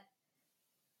not,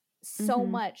 so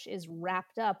much is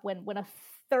wrapped up when a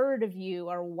third of you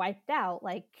are wiped out.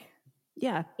 Like,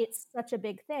 yeah, it's such a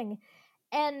big thing.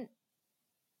 And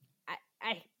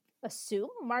I assume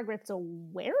Margaret's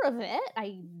aware of it.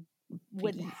 I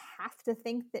would have to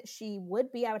think that she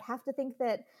would be. I would have to think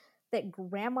that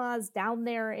grandma's down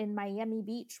there in Miami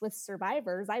Beach with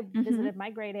survivors. I visited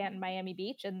my great aunt in Miami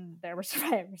Beach and there were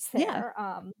survivors there.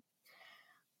 Yeah.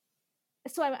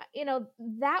 So I'm, you know,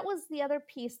 that was the other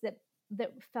piece that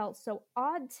felt so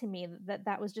odd to me,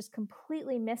 that was just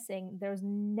completely missing. There's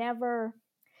never,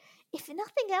 if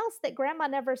nothing else, that grandma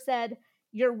never said,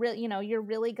 you're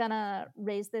really gonna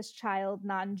raise this child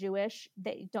non-Jewish.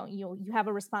 You have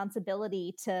a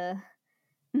responsibility to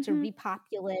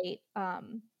repopulate.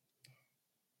 And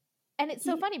it's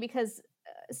so funny because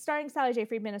starring Sally J.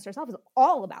 Friedman as herself is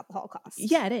all about the Holocaust.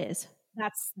 Yeah, it is.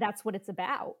 That's what it's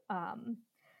about.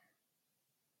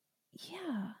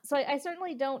 Yeah. So I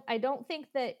certainly don't think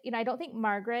that, you know, I don't think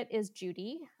Margaret is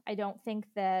Judy. I don't think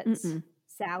that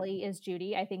Sally is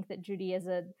Judy. I think that Judy is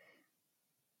an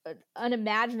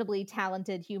unimaginably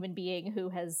talented human being who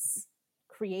has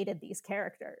created these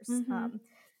characters. Mhm.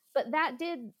 But that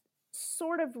did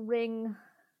sort of ring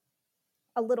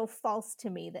a little false to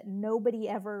me, that nobody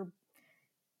ever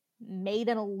made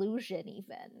an allusion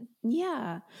even.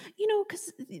 Yeah.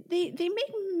 Because they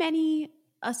make many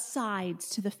asides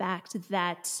to the fact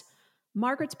that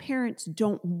Margaret's parents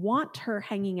don't want her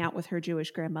hanging out with her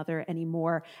Jewish grandmother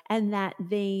anymore, and that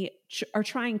they are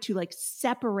trying to like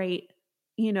separate,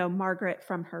 Margaret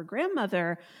from her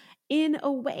grandmother in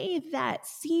a way that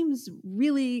seems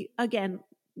really, again,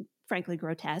 frankly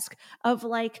grotesque, of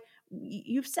like,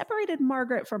 you've separated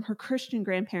Margaret from her Christian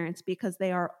grandparents because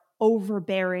they are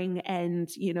overbearing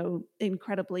and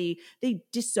incredibly, they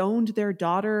disowned their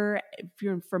daughter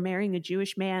for marrying a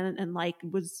Jewish man, and like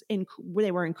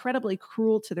they were incredibly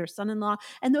cruel to their son-in-law,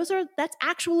 and that's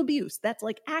actual abuse. That's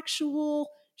like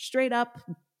actual straight up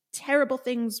terrible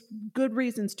things, good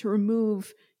reasons to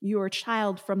remove your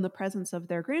child from the presence of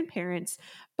their grandparents.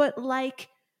 But like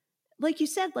you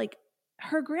said, like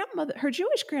her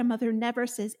Jewish grandmother never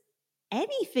says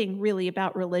anything really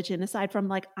about religion aside from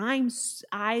like,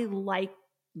 I like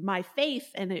my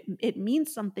faith and it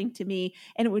means something to me,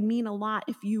 and it would mean a lot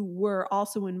if you were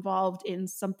also involved in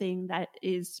something that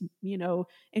is,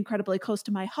 incredibly close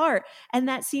to my heart. And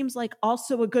that seems like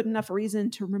also a good enough reason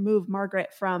to remove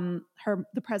Margaret from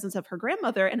the presence of her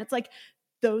grandmother. And it's like,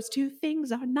 those two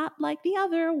things are not like the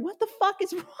other. What the fuck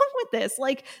is wrong with this?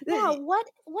 Like, Yeah, what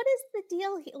is the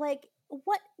deal like,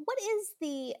 what is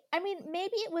the, I mean,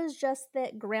 maybe it was just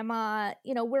that grandma,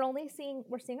 we're seeing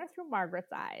her through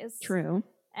Margaret's eyes. true.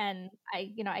 And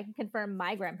I can confirm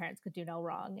my grandparents could do no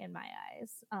wrong in my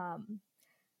eyes.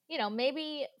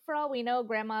 Maybe for all we know,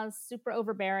 grandma's super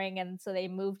overbearing, and so they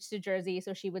moved to Jersey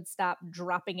so she would stop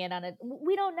dropping in on it.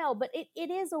 We don't know, but it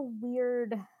is a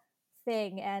weird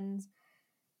thing, and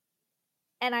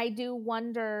I do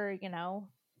wonder,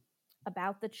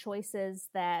 about the choices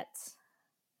that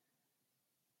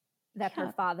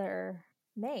her father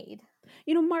made.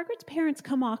 Margaret's parents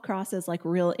come across as like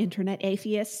real internet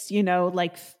atheists,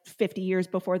 like 50 years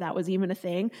before that was even a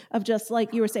thing, of just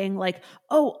like you were saying, like,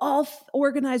 oh, all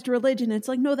organized religion. It's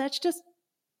like, no, that's just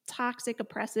toxic,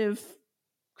 oppressive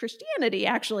Christianity,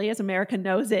 actually, as America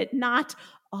knows it, not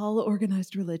all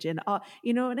organized religion.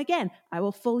 And again, I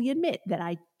will fully admit that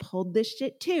I pulled this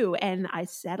shit too. And I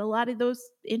said a lot of those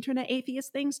internet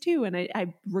atheist things too. And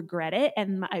I regret it.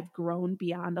 And I've grown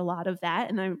beyond a lot of that.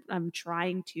 And I'm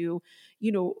trying to,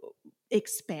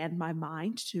 expand my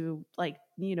mind to like,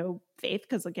 faith.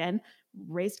 Because again,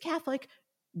 raised Catholic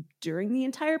during the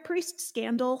entire priest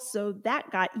scandal. So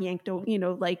that got yanked,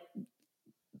 like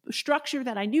structure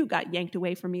that I knew got yanked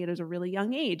away from me at a really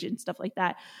young age and stuff like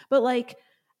that. But like,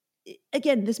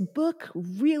 again, this book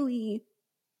really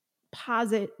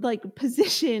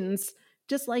positions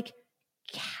just like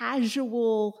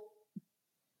casual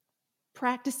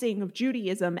practicing of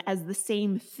Judaism as the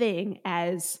same thing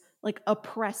as like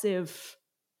oppressive,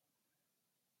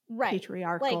 right,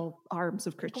 patriarchal like, arms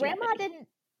of Christianity. Grandma didn't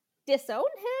disown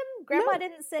him. Grandma No.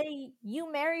 didn't say,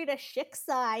 you married a shiksa,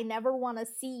 I never want to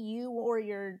see you or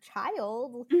your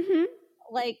child. Mm-hmm.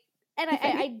 Like, and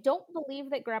I don't believe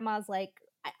that grandma's like,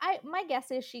 my guess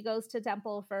is she goes to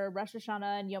temple for Rosh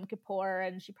Hashanah and Yom Kippur,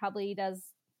 and she probably does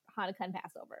Hanukkah and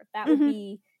Passover. That would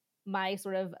be my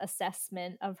sort of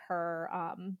assessment of her.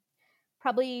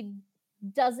 Probably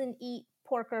doesn't eat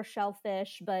pork or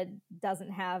shellfish, but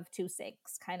doesn't have two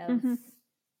sinks, kind of.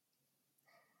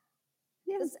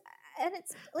 Yes. And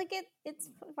it's like, it's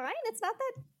fine. It's not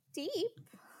that deep.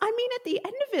 I mean, at the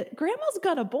end of it, Grandma's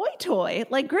got a boy toy.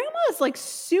 Like, Grandma is like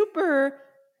super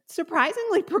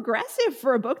surprisingly progressive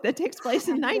for a book that takes place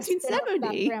in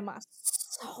 1970. Grandma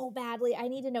so badly. I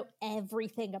need to know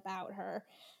everything about her.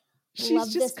 She's Love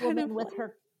just this woman with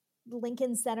her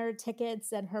Lincoln Center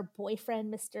tickets and her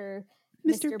boyfriend, Mr.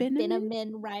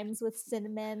 Binneman, rhymes with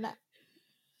cinnamon.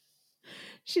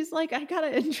 She's like, I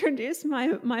gotta introduce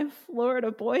my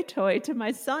Florida boy toy to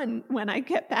my son when I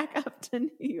get back up to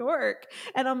New York.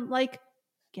 And I'm like,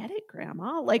 get it,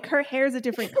 Grandma? Like, her hair's a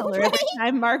different color Right? every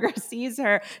time Margaret sees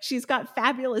her. She's got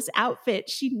fabulous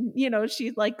outfits. She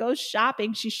like goes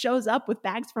shopping. She shows up with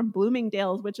bags from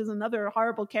Bloomingdale's, which is another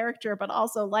horrible character, but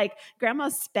also like,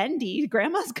 Grandma's spendy.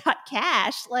 Grandma's got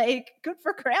cash. Like, good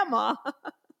for Grandma.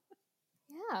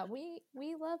 Yeah, we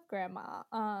love Grandma.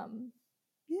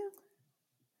 Yeah.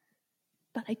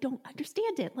 But I don't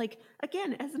understand it. Like,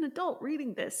 again, as an adult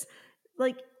reading this,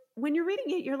 like, when you're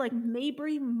reading it, you're like,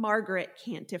 maybe Margaret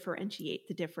can't differentiate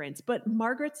the difference, but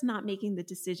Margaret's not making the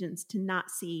decisions to not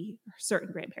see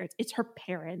certain grandparents. It's her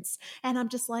parents. And I'm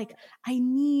just like, I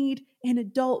need an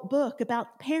adult book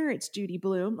about parents, Judy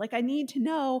Blume. Like, I need to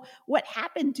know what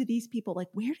happened to these people. Like,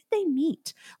 where did they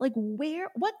meet? Like,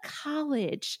 what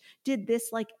college did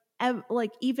this like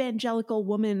evangelical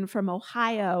woman from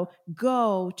Ohio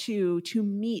go to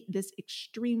meet this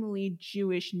extremely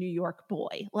Jewish New York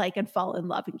boy, like, and fall in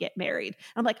love and get married.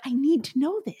 I'm like, I need to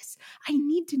know this. I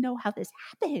need to know how this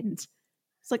happened.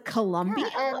 It's like Columbia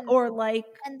or like,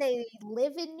 and they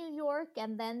live in New York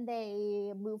and then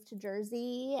they move to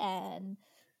Jersey, and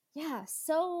yeah,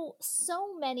 so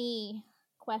many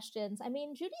questions. I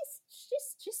mean, she's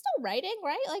still writing,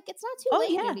 right? Like, it's not too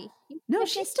late, yeah. Judy. No,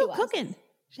 she's still cooking.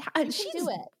 She's do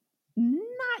it.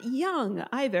 Not young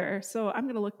either. So I'm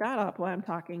going to look that up while I'm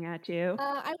talking at you.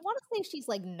 I want to say she's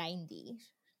like 90.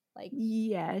 Like,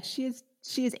 yeah, she is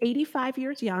 85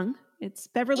 years young. It's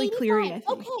Beverly 85. Cleary, I think.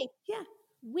 Okay. Yeah.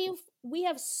 We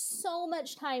have so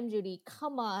much time, Judy.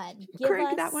 Come on.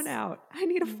 Crank that one out. I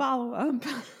need a follow-up.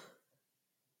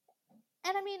 And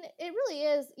I mean, it really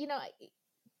is, you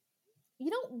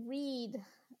don't read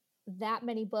that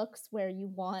many books where you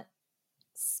want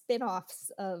spin-offs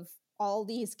of all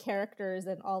these characters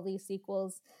and all these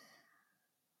sequels.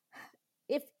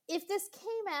 If this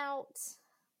came out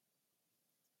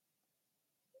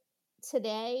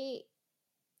today,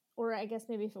 or I guess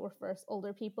maybe if it were for us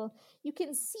older people, you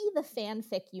can see the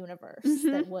fanfic universe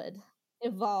that would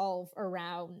evolve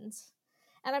around.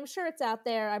 And I'm sure it's out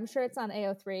there. I'm sure it's on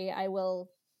AO3. I will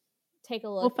take a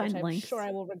look, we'll which find I'm links. sure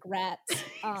I will regret.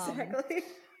 Exactly.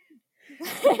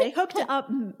 They hooked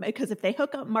up, because if they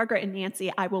hook up Margaret and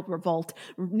Nancy, I will revolt.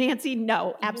 Nancy,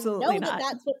 no, absolutely not.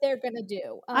 That's what they're gonna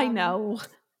do. I know.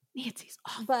 Nancy's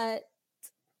awful. But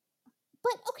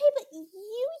okay, but you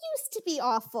used to be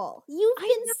awful. You've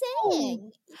been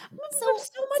saying. So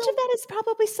much of that is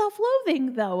probably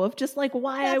self-loathing, though, of just like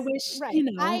why I wish, right.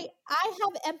 I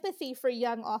have empathy for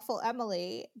young, awful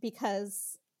Emily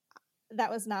because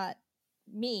that was not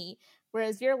me.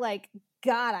 Whereas you're like,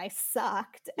 God, I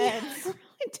sucked. And I really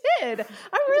did.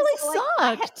 I really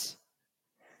sucked.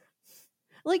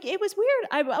 Like, it was weird.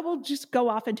 I will just go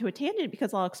off into a tangent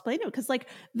because I'll explain it. Because, like,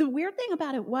 the weird thing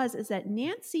about it is that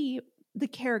Nancy, the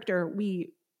character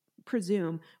we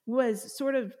presume, was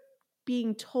sort of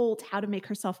being told how to make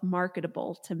herself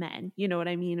marketable to men. You know what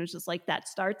I mean? It was just like that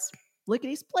starts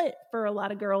lickety split for a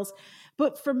lot of girls.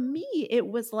 But for me, it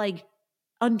was like,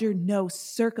 under no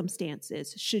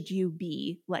circumstances should you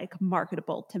be like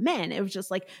marketable to men. It was just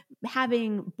like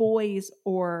having boys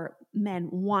or men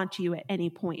want you at any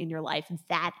point in your life.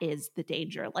 That is the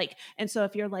danger. Like, and so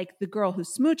if you're like the girl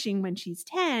who's smooching when she's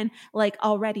 10, like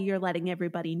already you're letting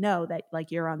everybody know that like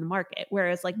you're on the market.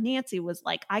 Whereas like Nancy was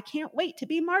like, I can't wait to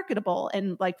be marketable.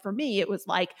 And like for me, it was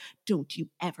like, don't you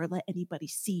ever let anybody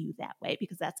see you that way,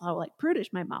 because that's how like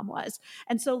prudish my mom was.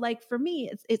 And so like for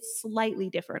me, it's slightly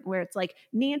different, where it's like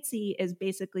Nancy is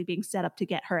basically being set up to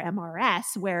get her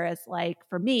MRS. Whereas like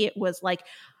for me, it was like,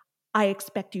 I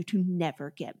expect you to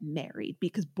never get married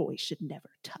because boys should never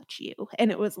touch you.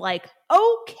 And it was like,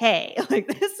 okay,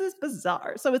 like this is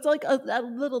bizarre. So it's like a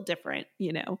little different,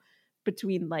 you know,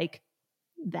 between like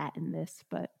that and this,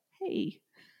 but hey,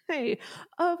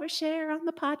 overshare on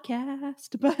the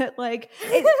podcast. But like,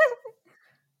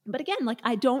 but again, like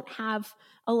I don't have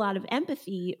a lot of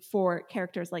empathy for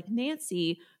characters like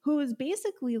Nancy, who is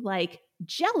basically like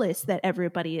jealous that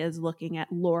everybody is looking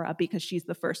at Laura because she's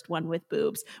the first one with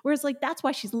boobs. Whereas like, that's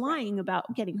why she's lying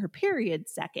about getting her period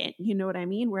second. You know what I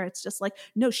mean? Where it's just like,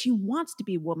 no, she wants to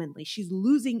be womanly. She's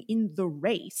losing in the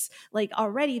race. Like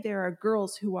already there are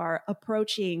girls who are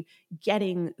approaching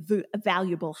getting the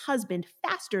valuable husband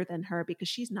faster than her because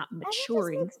she's not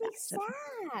maturing. It just makes me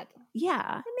sad.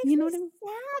 Yeah. It makes me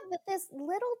sad that this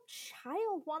little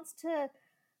child wants to.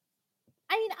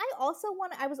 I mean,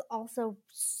 I was also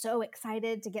so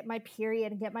excited to get my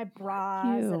period and get my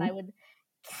bras, and I would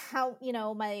count, you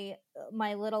know, my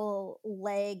little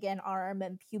leg and arm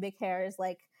and pubic hairs,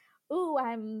 like, ooh,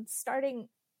 I'm starting.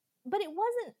 But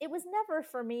it was never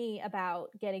for me about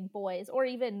getting boys or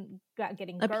even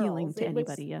getting appealing girls. To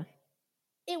anybody, yeah.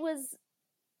 It was,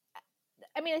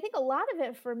 I mean, I think a lot of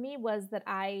it for me was that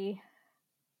I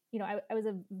was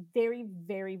a very,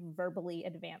 very verbally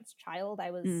advanced child.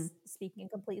 I was speaking in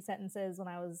complete sentences when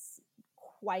I was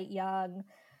quite young.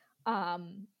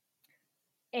 And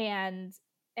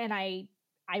I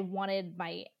wanted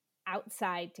my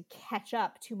outside to catch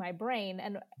up to my brain.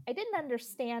 And I didn't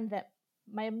understand that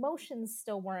my emotions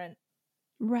still weren't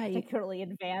particularly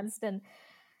advanced. And,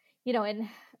 you know, and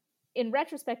in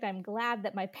retrospect, I'm glad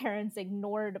that my parents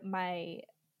ignored my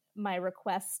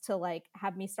requests to like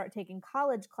have me start taking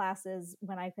college classes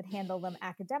when I could handle them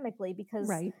academically, because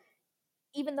Right.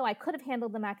 even though I could have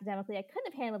handled them academically, I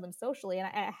couldn't have handled them socially. And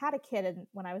I had a kid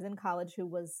when I was in college who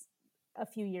was a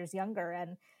few years younger,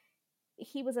 and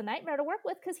he was a nightmare to work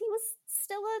with because he was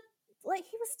still like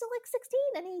 16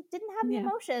 and he didn't have the Yeah.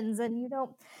 emotions, and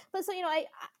but so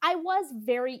I was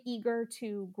very eager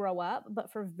to grow up,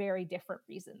 but for very different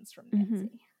reasons from Nancy.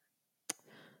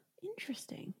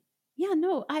 Interesting. Yeah,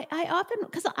 no, I often,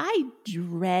 because I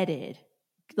dreaded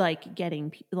like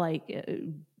getting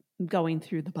going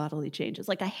through the bodily changes.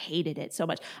 Like I hated it so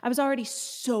much. I was already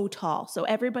so tall. So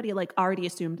everybody like already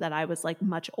assumed that I was like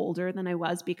much older than I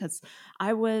was because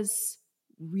I was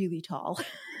really tall.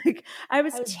 Like I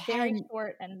was I was very 10.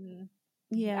 short and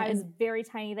Yeah. I was And very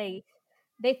tiny.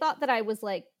 They thought that I was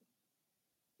like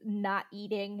not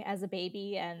eating as a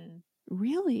baby, and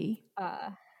really?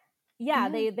 yeah, Yeah.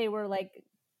 they were like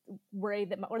worried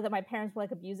that my parents were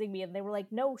like abusing me, and they were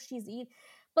like, no, she's eat.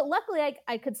 But luckily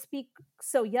I could speak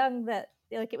so young that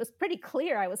like it was pretty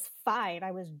clear I was fine.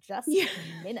 I was just Yeah.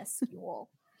 minuscule.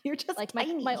 You're just Like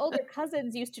tiny. my older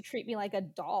cousins used to treat me like a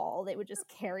doll. They would just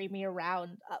carry me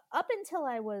around up until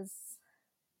I was,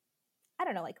 I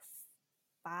don't know, like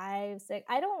 5, 6.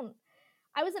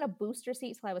 I was in a booster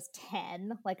seat till I was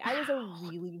 10. Like I was a Wow.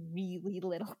 really, really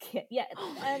little kid. Yeah.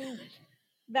 Oh my And God.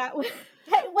 that was,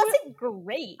 it wasn't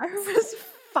great. I was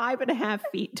 5.5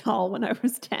 feet tall when I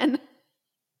was 10.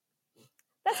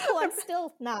 That's cool. I'm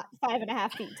still not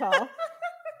 5.5 feet tall.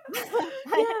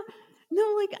 Yeah.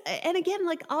 No, like, and again,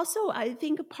 like, also, I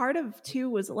think part of too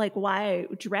was like why I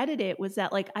dreaded it was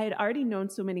that like I had already known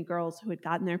so many girls who had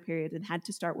gotten their period and had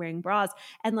to start wearing bras.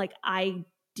 And like I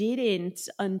didn't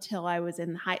until I was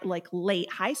in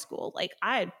late high school. Like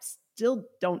I still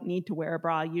don't need to wear a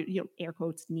bra. You know, air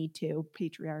quotes need to,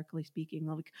 patriarchally speaking,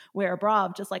 like wear a bra.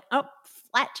 I'm just like, oh,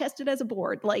 flat chested as a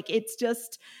board. Like it's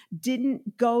just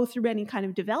didn't go through any kind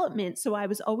of development. So I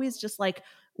was always just like,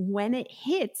 when it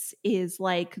hits is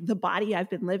like the body I've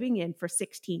been living in for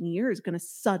 16 years going to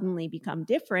suddenly become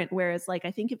different. Whereas like,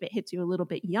 I think if it hits you a little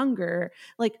bit younger,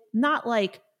 like not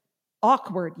like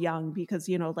awkward young, because,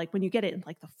 you know, like when you get it in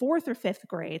like the 4th or 5th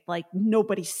grade, like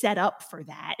nobody's set up for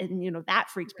that. And, you know, that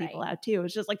freaks people Right. out too.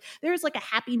 It's just like, there's like a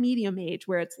happy medium age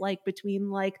where it's like between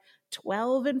like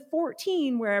 12 and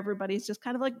 14, where everybody's just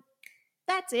kind of like,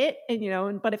 that's it. And, you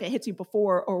know, but if it hits you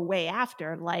before or way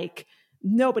after, like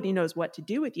nobody knows what to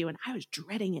do with you. And I was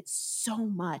dreading it so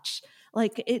much.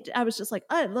 Like I was just like,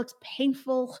 oh, it looks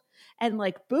painful. And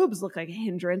like boobs look like a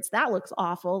hindrance. That looks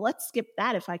awful. Let's skip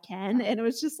that if I can. And it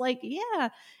was just like, yeah,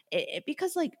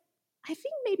 because like, I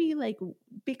think maybe like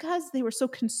because they were so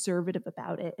conservative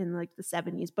about it in like the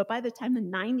 70s, but by the time the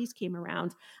 90s came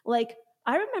around, like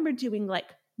I remember doing like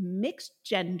mixed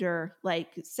gender like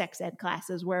sex ed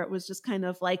classes where it was just kind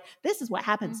of like this is what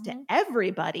happens to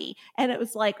everybody, and it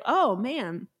was like, oh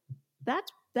man,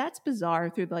 that's bizarre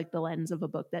through like the lens of a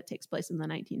book that takes place in the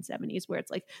 1970s where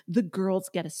it's like the girls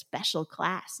get a special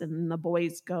class and the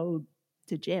boys go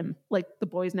to gym. Like the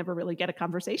boys never really get a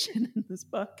conversation in this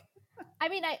book. I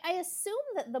mean, I assume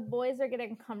that the boys are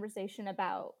getting a conversation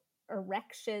about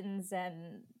erections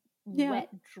and Yeah. wet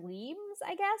dreams,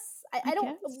 I guess. I I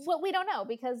don't, guess. well, we don't know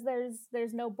because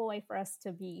there's no boy for us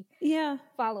to be Yeah.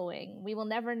 following. We will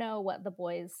never know what the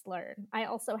boys learn. I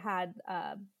also had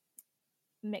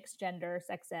mixed gender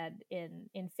sex ed in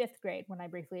 5th grade when I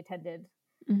briefly attended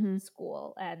Mm-hmm.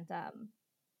 school, and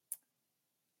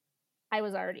I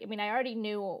already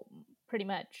knew pretty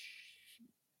much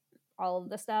all of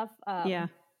the stuff. Yeah.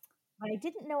 But I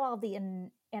didn't know all the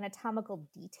anatomical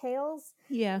details.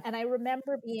 Yeah. And I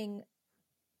remember being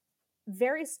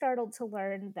very startled to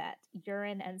learn that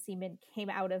urine and semen came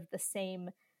out of the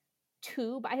same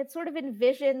tube. I had sort of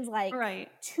envisioned like Right.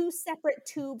 2 separate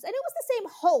tubes, and it was the same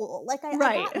hole. Like I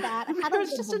Right. got that. I had There a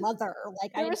was little just brother.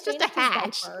 Like I there had was just a changed his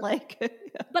hatch. diaper. Like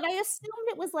But I assumed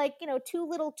it was like, 2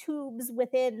 little tubes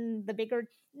within the bigger.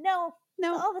 No,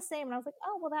 no. all the same. And I was like,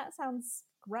 oh, well, that sounds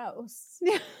gross.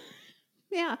 Yeah.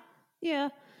 Yeah. Yeah.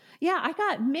 Yeah. I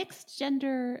got mixed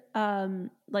gender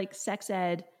like sex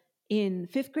ed in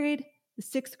 5th grade, the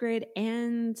 6th grade,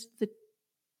 and the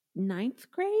 9th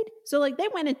grade. So like they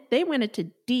went into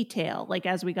detail like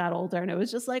as we got older, and it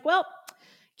was just like, well,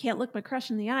 can't look my crush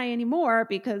in the eye anymore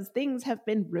because things have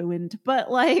been ruined. But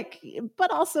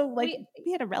also like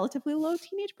we had a relatively low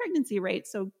teenage pregnancy rate.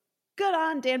 So good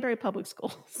on Danbury Public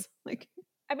Schools. Like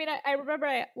I mean, I remember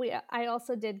I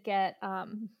also did get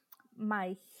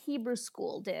my Hebrew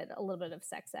school did a little bit of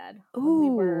sex ed when we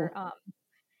were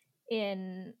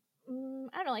in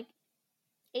I don't know, like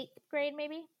 8th grade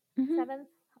maybe. Mhm.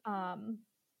 7th.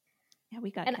 Yeah,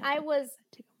 we got And I Catholic was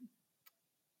too.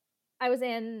 I was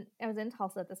in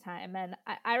Tulsa at this time, and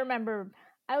I remember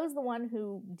I was the one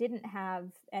who didn't have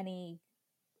any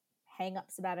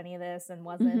hang-ups about any of this and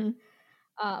wasn't.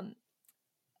 Mhm. Um,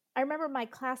 I remember my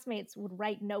classmates would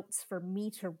write notes for me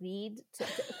to read to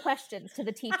questions to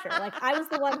the teacher. Like I was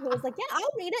the one who was like, "Yeah, I'll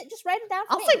read it. Just write it down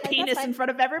for I'll me." say Like that's penis fine. in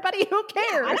front of everybody. Who Yeah, I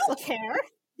cares? don't care.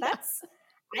 Yeah.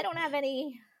 I don't have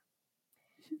any.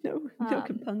 No Um,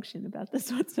 compunction about this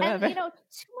and whatsoever. to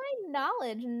my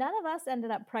knowledge, none of us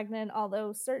ended up pregnant.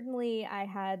 Although certainly I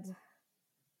had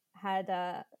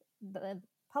the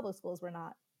public schools were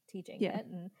not teaching Yeah. it,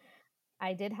 and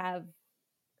I did have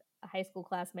high school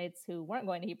classmates who weren't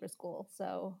going to Hebrew school,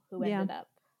 so who Yeah. ended up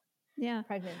Yeah.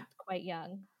 pregnant quite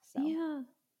young. So Yeah.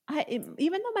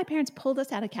 Even though my parents pulled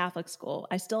us out of Catholic school,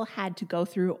 I still had to go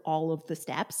through all of the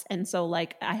steps. And so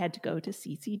like I had to go to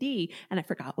CCD and I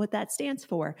forgot what that stands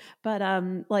for. But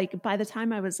like by the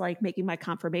time I was like making my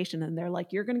confirmation and they're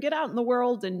like, you're going to get out in the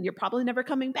world and you're probably never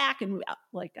coming back. And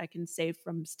like I can say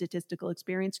from statistical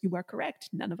experience, you are correct.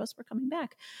 None of us were coming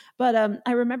back. But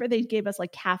I remember they gave us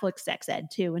like Catholic sex ed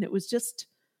too. And it was just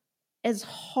as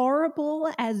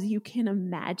horrible as you can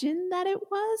imagine that it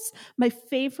was. My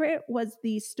favorite was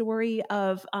the story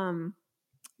of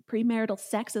premarital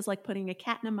sex is like putting a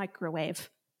cat in a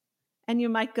microwave. And you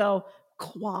might go,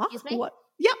 Qua? excuse me. What?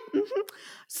 Yep. Mhm.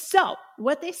 So,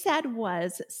 what they said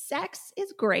was sex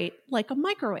is great like a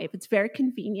microwave. It's very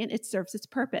convenient, it serves its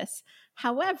purpose.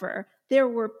 However, there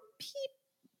were people,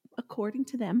 according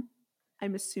to them,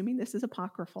 I'm assuming this is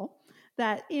apocryphal,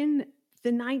 that in the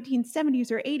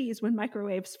 1970s or 80s, when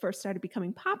microwaves first started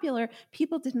becoming popular,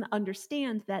 people didn't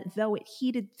understand that though it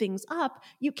heated things up,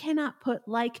 you cannot put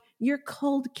like your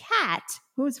cold cat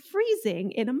who's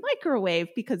freezing in a microwave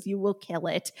because you will kill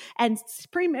it. And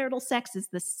premarital sex is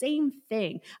the same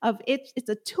thing. It's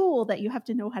a tool that you have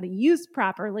to know how to use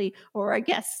properly, or I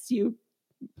guess you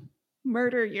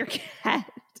murder your cat.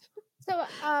 So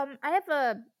I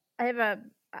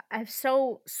have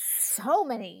so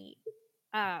many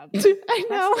I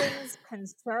know. questions,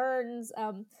 concerns.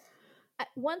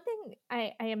 One thing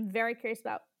I am very curious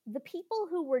about: the people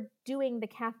who were doing the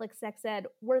Catholic sex ed,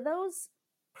 were those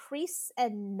priests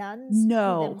and nuns who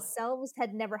No. themselves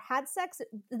had never had sex?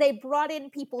 They brought in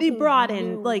people They who brought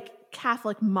in knew. like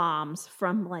Catholic moms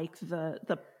from like the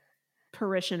Well,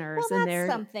 parishioners and that's they're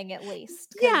something at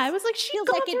least. yeah, it was like she'd Feels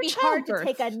gone like it'd through be hard to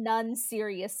take a childbirth. nun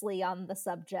seriously on the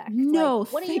subject. Like, No,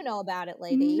 what do you know about it,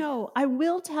 lady? no, I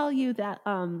will tell you that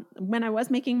when I was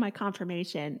making my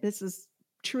confirmation, this is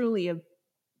truly a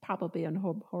probably an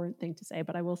abhorrent thing to say,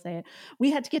 but I will say it.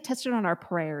 We had to get tested on our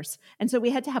prayers. And so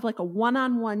we had to have like a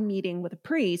one-on-one meeting with a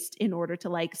priest in order to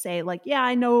like say like, yeah,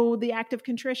 I know the act of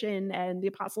contrition and the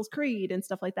Apostles' Creed and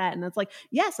stuff like that. And it's like,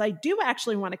 yes, I do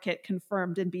actually want to get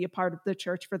confirmed and be a part of the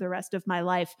church for the rest of my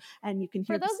life. And you can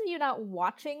hear For those of you not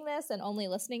watching this and only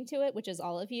listening to it, which is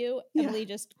all of you, Yeah. Emily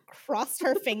just crossed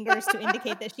her fingers to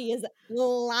indicate that she is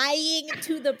lying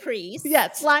to the priest. Yeah,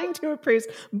 it's lying to a priest,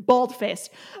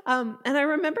 bald-faced. And I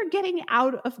remember getting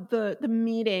out of the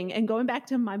meeting and going back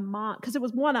to my mom, because it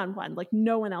was one-on-one, like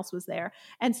no one else was there.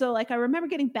 And so like I remember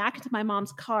getting back into my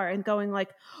mom's car and going like,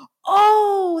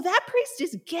 oh, that priest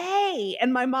is gay.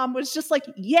 And my mom was just like,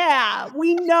 yeah,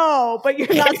 we know, but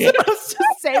you're not supposed to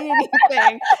say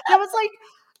anything. And I was like,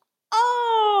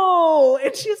 oh.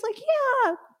 And she's like,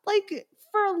 yeah, like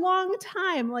for a long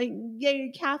time, like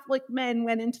gay Catholic men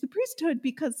went into the priesthood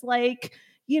because, like,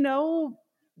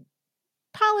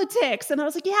 politics. And I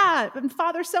was like, yeah, and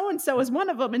Father so and so is one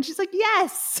of them. And she's like,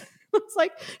 yes.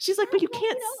 She's like, but you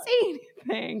can't say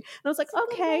anything. And I was like,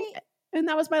 okay. And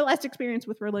that was my last experience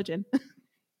with religion.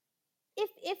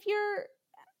 If you're,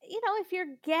 if you're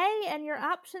gay and your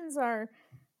options are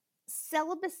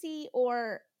celibacy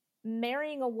or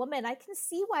marrying a woman, I can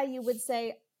see why you would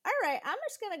say, all right, I'm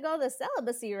just going to go the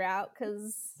celibacy route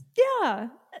because, yeah.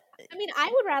 I mean, I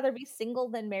would rather be single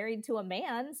than married to a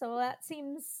man. So that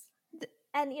seems,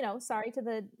 and, sorry to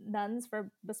the nuns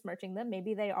for besmirching them.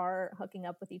 Maybe they are hooking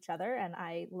up with each other and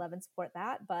I love and support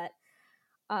that. But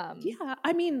yeah,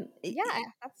 I mean, yeah,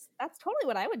 that's totally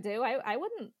what I would do. I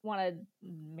wouldn't want to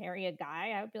marry a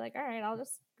guy. I would be like, all right, I'll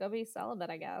just go be celibate,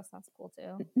 I guess. That's cool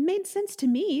too. Made sense to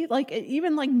me. Like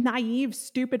even like naive,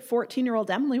 stupid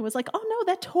 14-year-old Emily was like, oh no,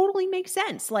 that totally makes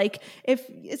sense. Like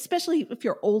especially if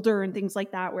you're older and things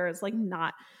like that, where it's like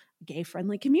not gay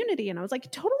friendly community. And I was like,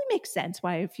 it totally makes sense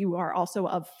why if you are also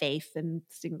of faith and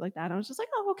things like that. I was just like,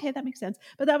 oh, okay, that makes sense.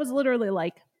 But that was literally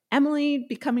like Emily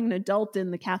becoming an adult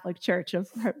in the Catholic Church, of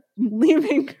her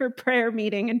leaving her prayer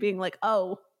meeting and being like,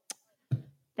 oh,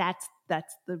 that's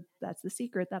the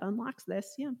secret that unlocks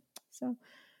this. Yeah. So,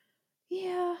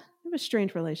 yeah, I have a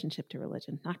strange relationship to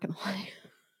religion, not going to lie.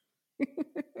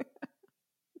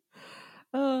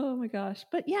 Oh my gosh.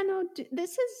 But yeah, no,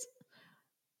 this is,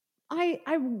 I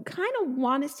kind of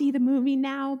want to see the movie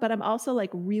now, but I'm also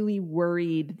like really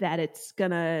worried that it's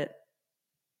going to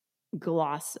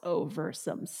gloss over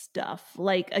some stuff.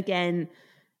 Like, again,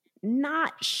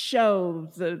 not show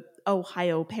the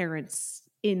Ohio parents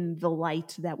in the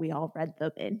light that we all read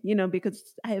them in,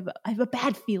 because I have a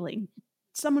bad feeling.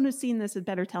 Someone who's seen this had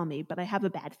better tell me, but I have a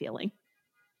bad feeling.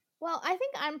 Well, I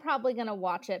think I'm probably going to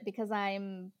watch it because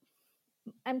I'm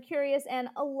curious, and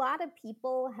a lot of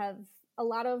people have a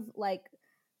lot of like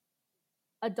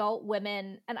adult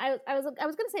women, and I was going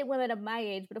to say women of my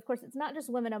age, but of course it's not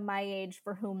just women of my age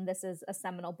for whom this is a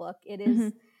seminal book. It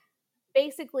is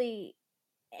basically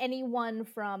anyone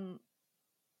from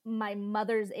my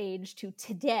mother's age to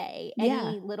today,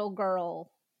 any little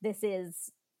girl, this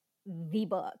is the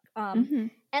book.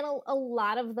 And a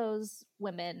lot of those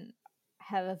women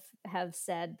have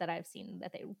said that I've seen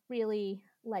that they really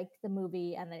liked the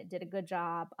movie and that it did a good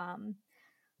job. So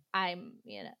I'm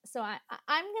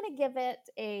gonna give it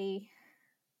a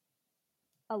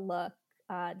look,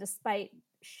 despite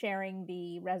sharing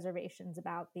the reservations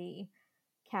about the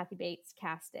Kathy Bates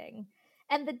casting.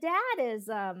 And the dad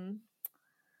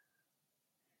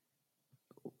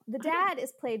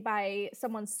is played by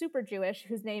someone super Jewish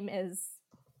whose name is.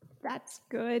 That's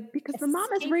good because the mom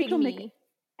is Rachel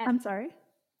I'm sorry.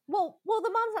 Well, the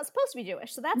mom's not supposed to be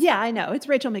Jewish, so that's fine. I know it's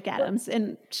Rachel McAdams,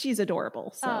 and she's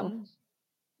adorable. So,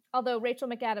 although Rachel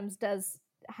McAdams does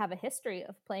have a history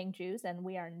of playing Jews, and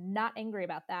we are not angry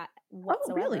about that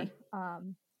whatsoever. Oh, really?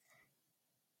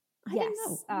 I yes.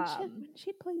 didn't know. When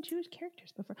she played Jewish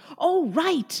characters before. Oh,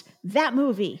 right. That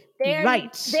movie.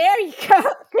 Right. There you go.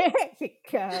 There you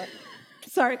go.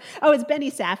 Sorry. Oh, it's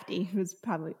Benny Safdie, who's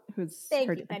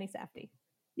Thank you, Benny Safdie.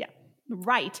 Yeah.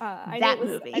 Right. That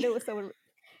movie. I knew it was so.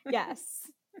 Yes.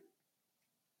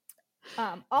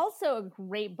 Also a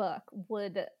great book.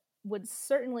 Would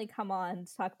certainly come on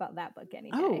to talk about that book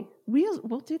any day. Oh,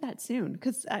 we'll do that soon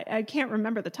because I can't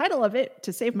remember the title of it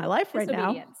to save my life right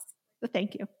now. But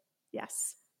thank you.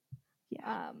 Yes.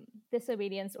 Yeah.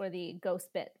 Disobedience, or the Ghost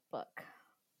Bit book.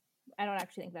 I don't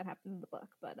actually think that happened in the book,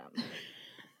 but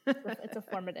it's a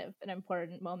formative and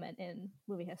important moment in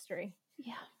movie history.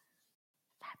 Yeah.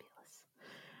 Fabulous.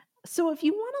 So if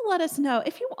you want to let us know,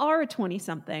 if you are a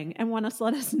 20-something and want to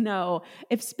let us know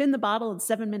if Spin the Bottle and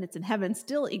 7 Minutes in Heaven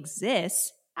still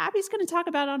exists, Abby's going to talk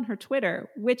about it on her Twitter,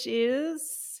 which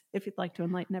is, if you'd like to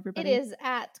enlighten everybody. It is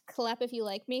at Clap If You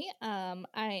Like Me. I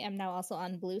am now also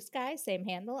on Blue Sky, same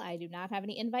handle. I do not have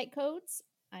any invite codes.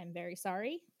 I'm very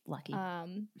sorry. Lucky.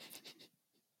 And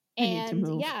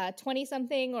yeah,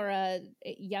 20-something or a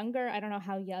younger. I don't know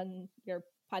how young your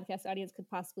podcast audience could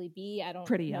possibly be. I don't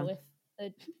know if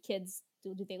the kids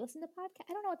do they listen to podcasts.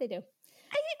 I don't know what they do.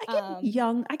 I get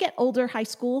young. I get older high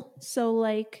school. So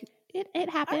like it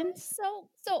happens.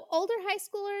 So older high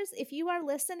schoolers, if you are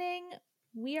listening,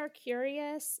 we are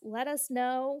curious. Let us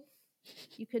know.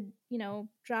 You could,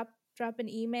 drop an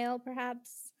email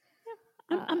perhaps.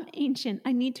 I'm ancient.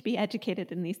 I need to be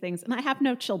educated in these things, and I have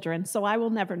no children, so I will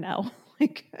never know.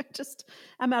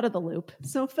 I'm out of the loop.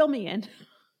 So fill me in.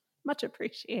 Much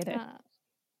appreciated.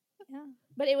 Yeah,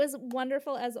 but it was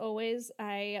wonderful as always.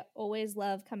 I always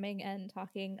love coming and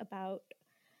talking about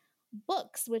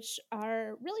books, which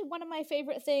are really one of my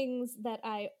favorite things that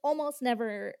I almost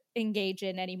never engage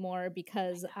in anymore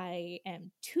because I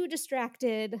am too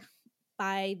distracted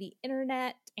by the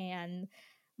internet and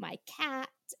my cat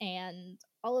and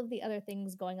all of the other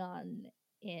things going on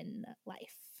in life.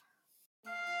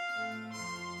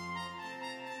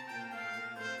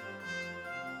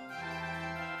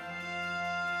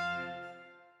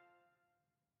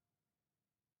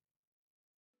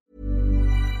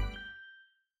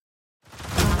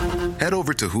 Head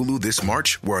over to Hulu this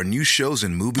March, where our new shows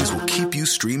and movies will keep you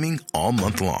streaming all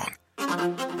month long.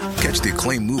 Catch the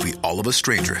acclaimed movie All of Us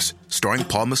Strangers, starring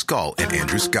Paul Mescal and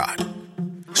Andrew Scott.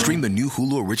 Stream the new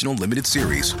Hulu original limited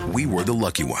series We Were the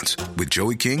Lucky Ones with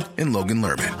Joey King and Logan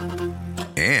Lerman.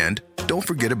 And don't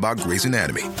forget about Grey's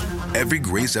Anatomy. Every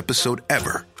Grey's episode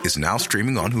ever is now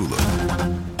streaming on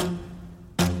Hulu.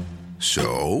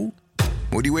 So,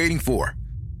 what are you waiting for?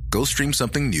 Go stream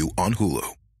something new on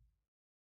Hulu.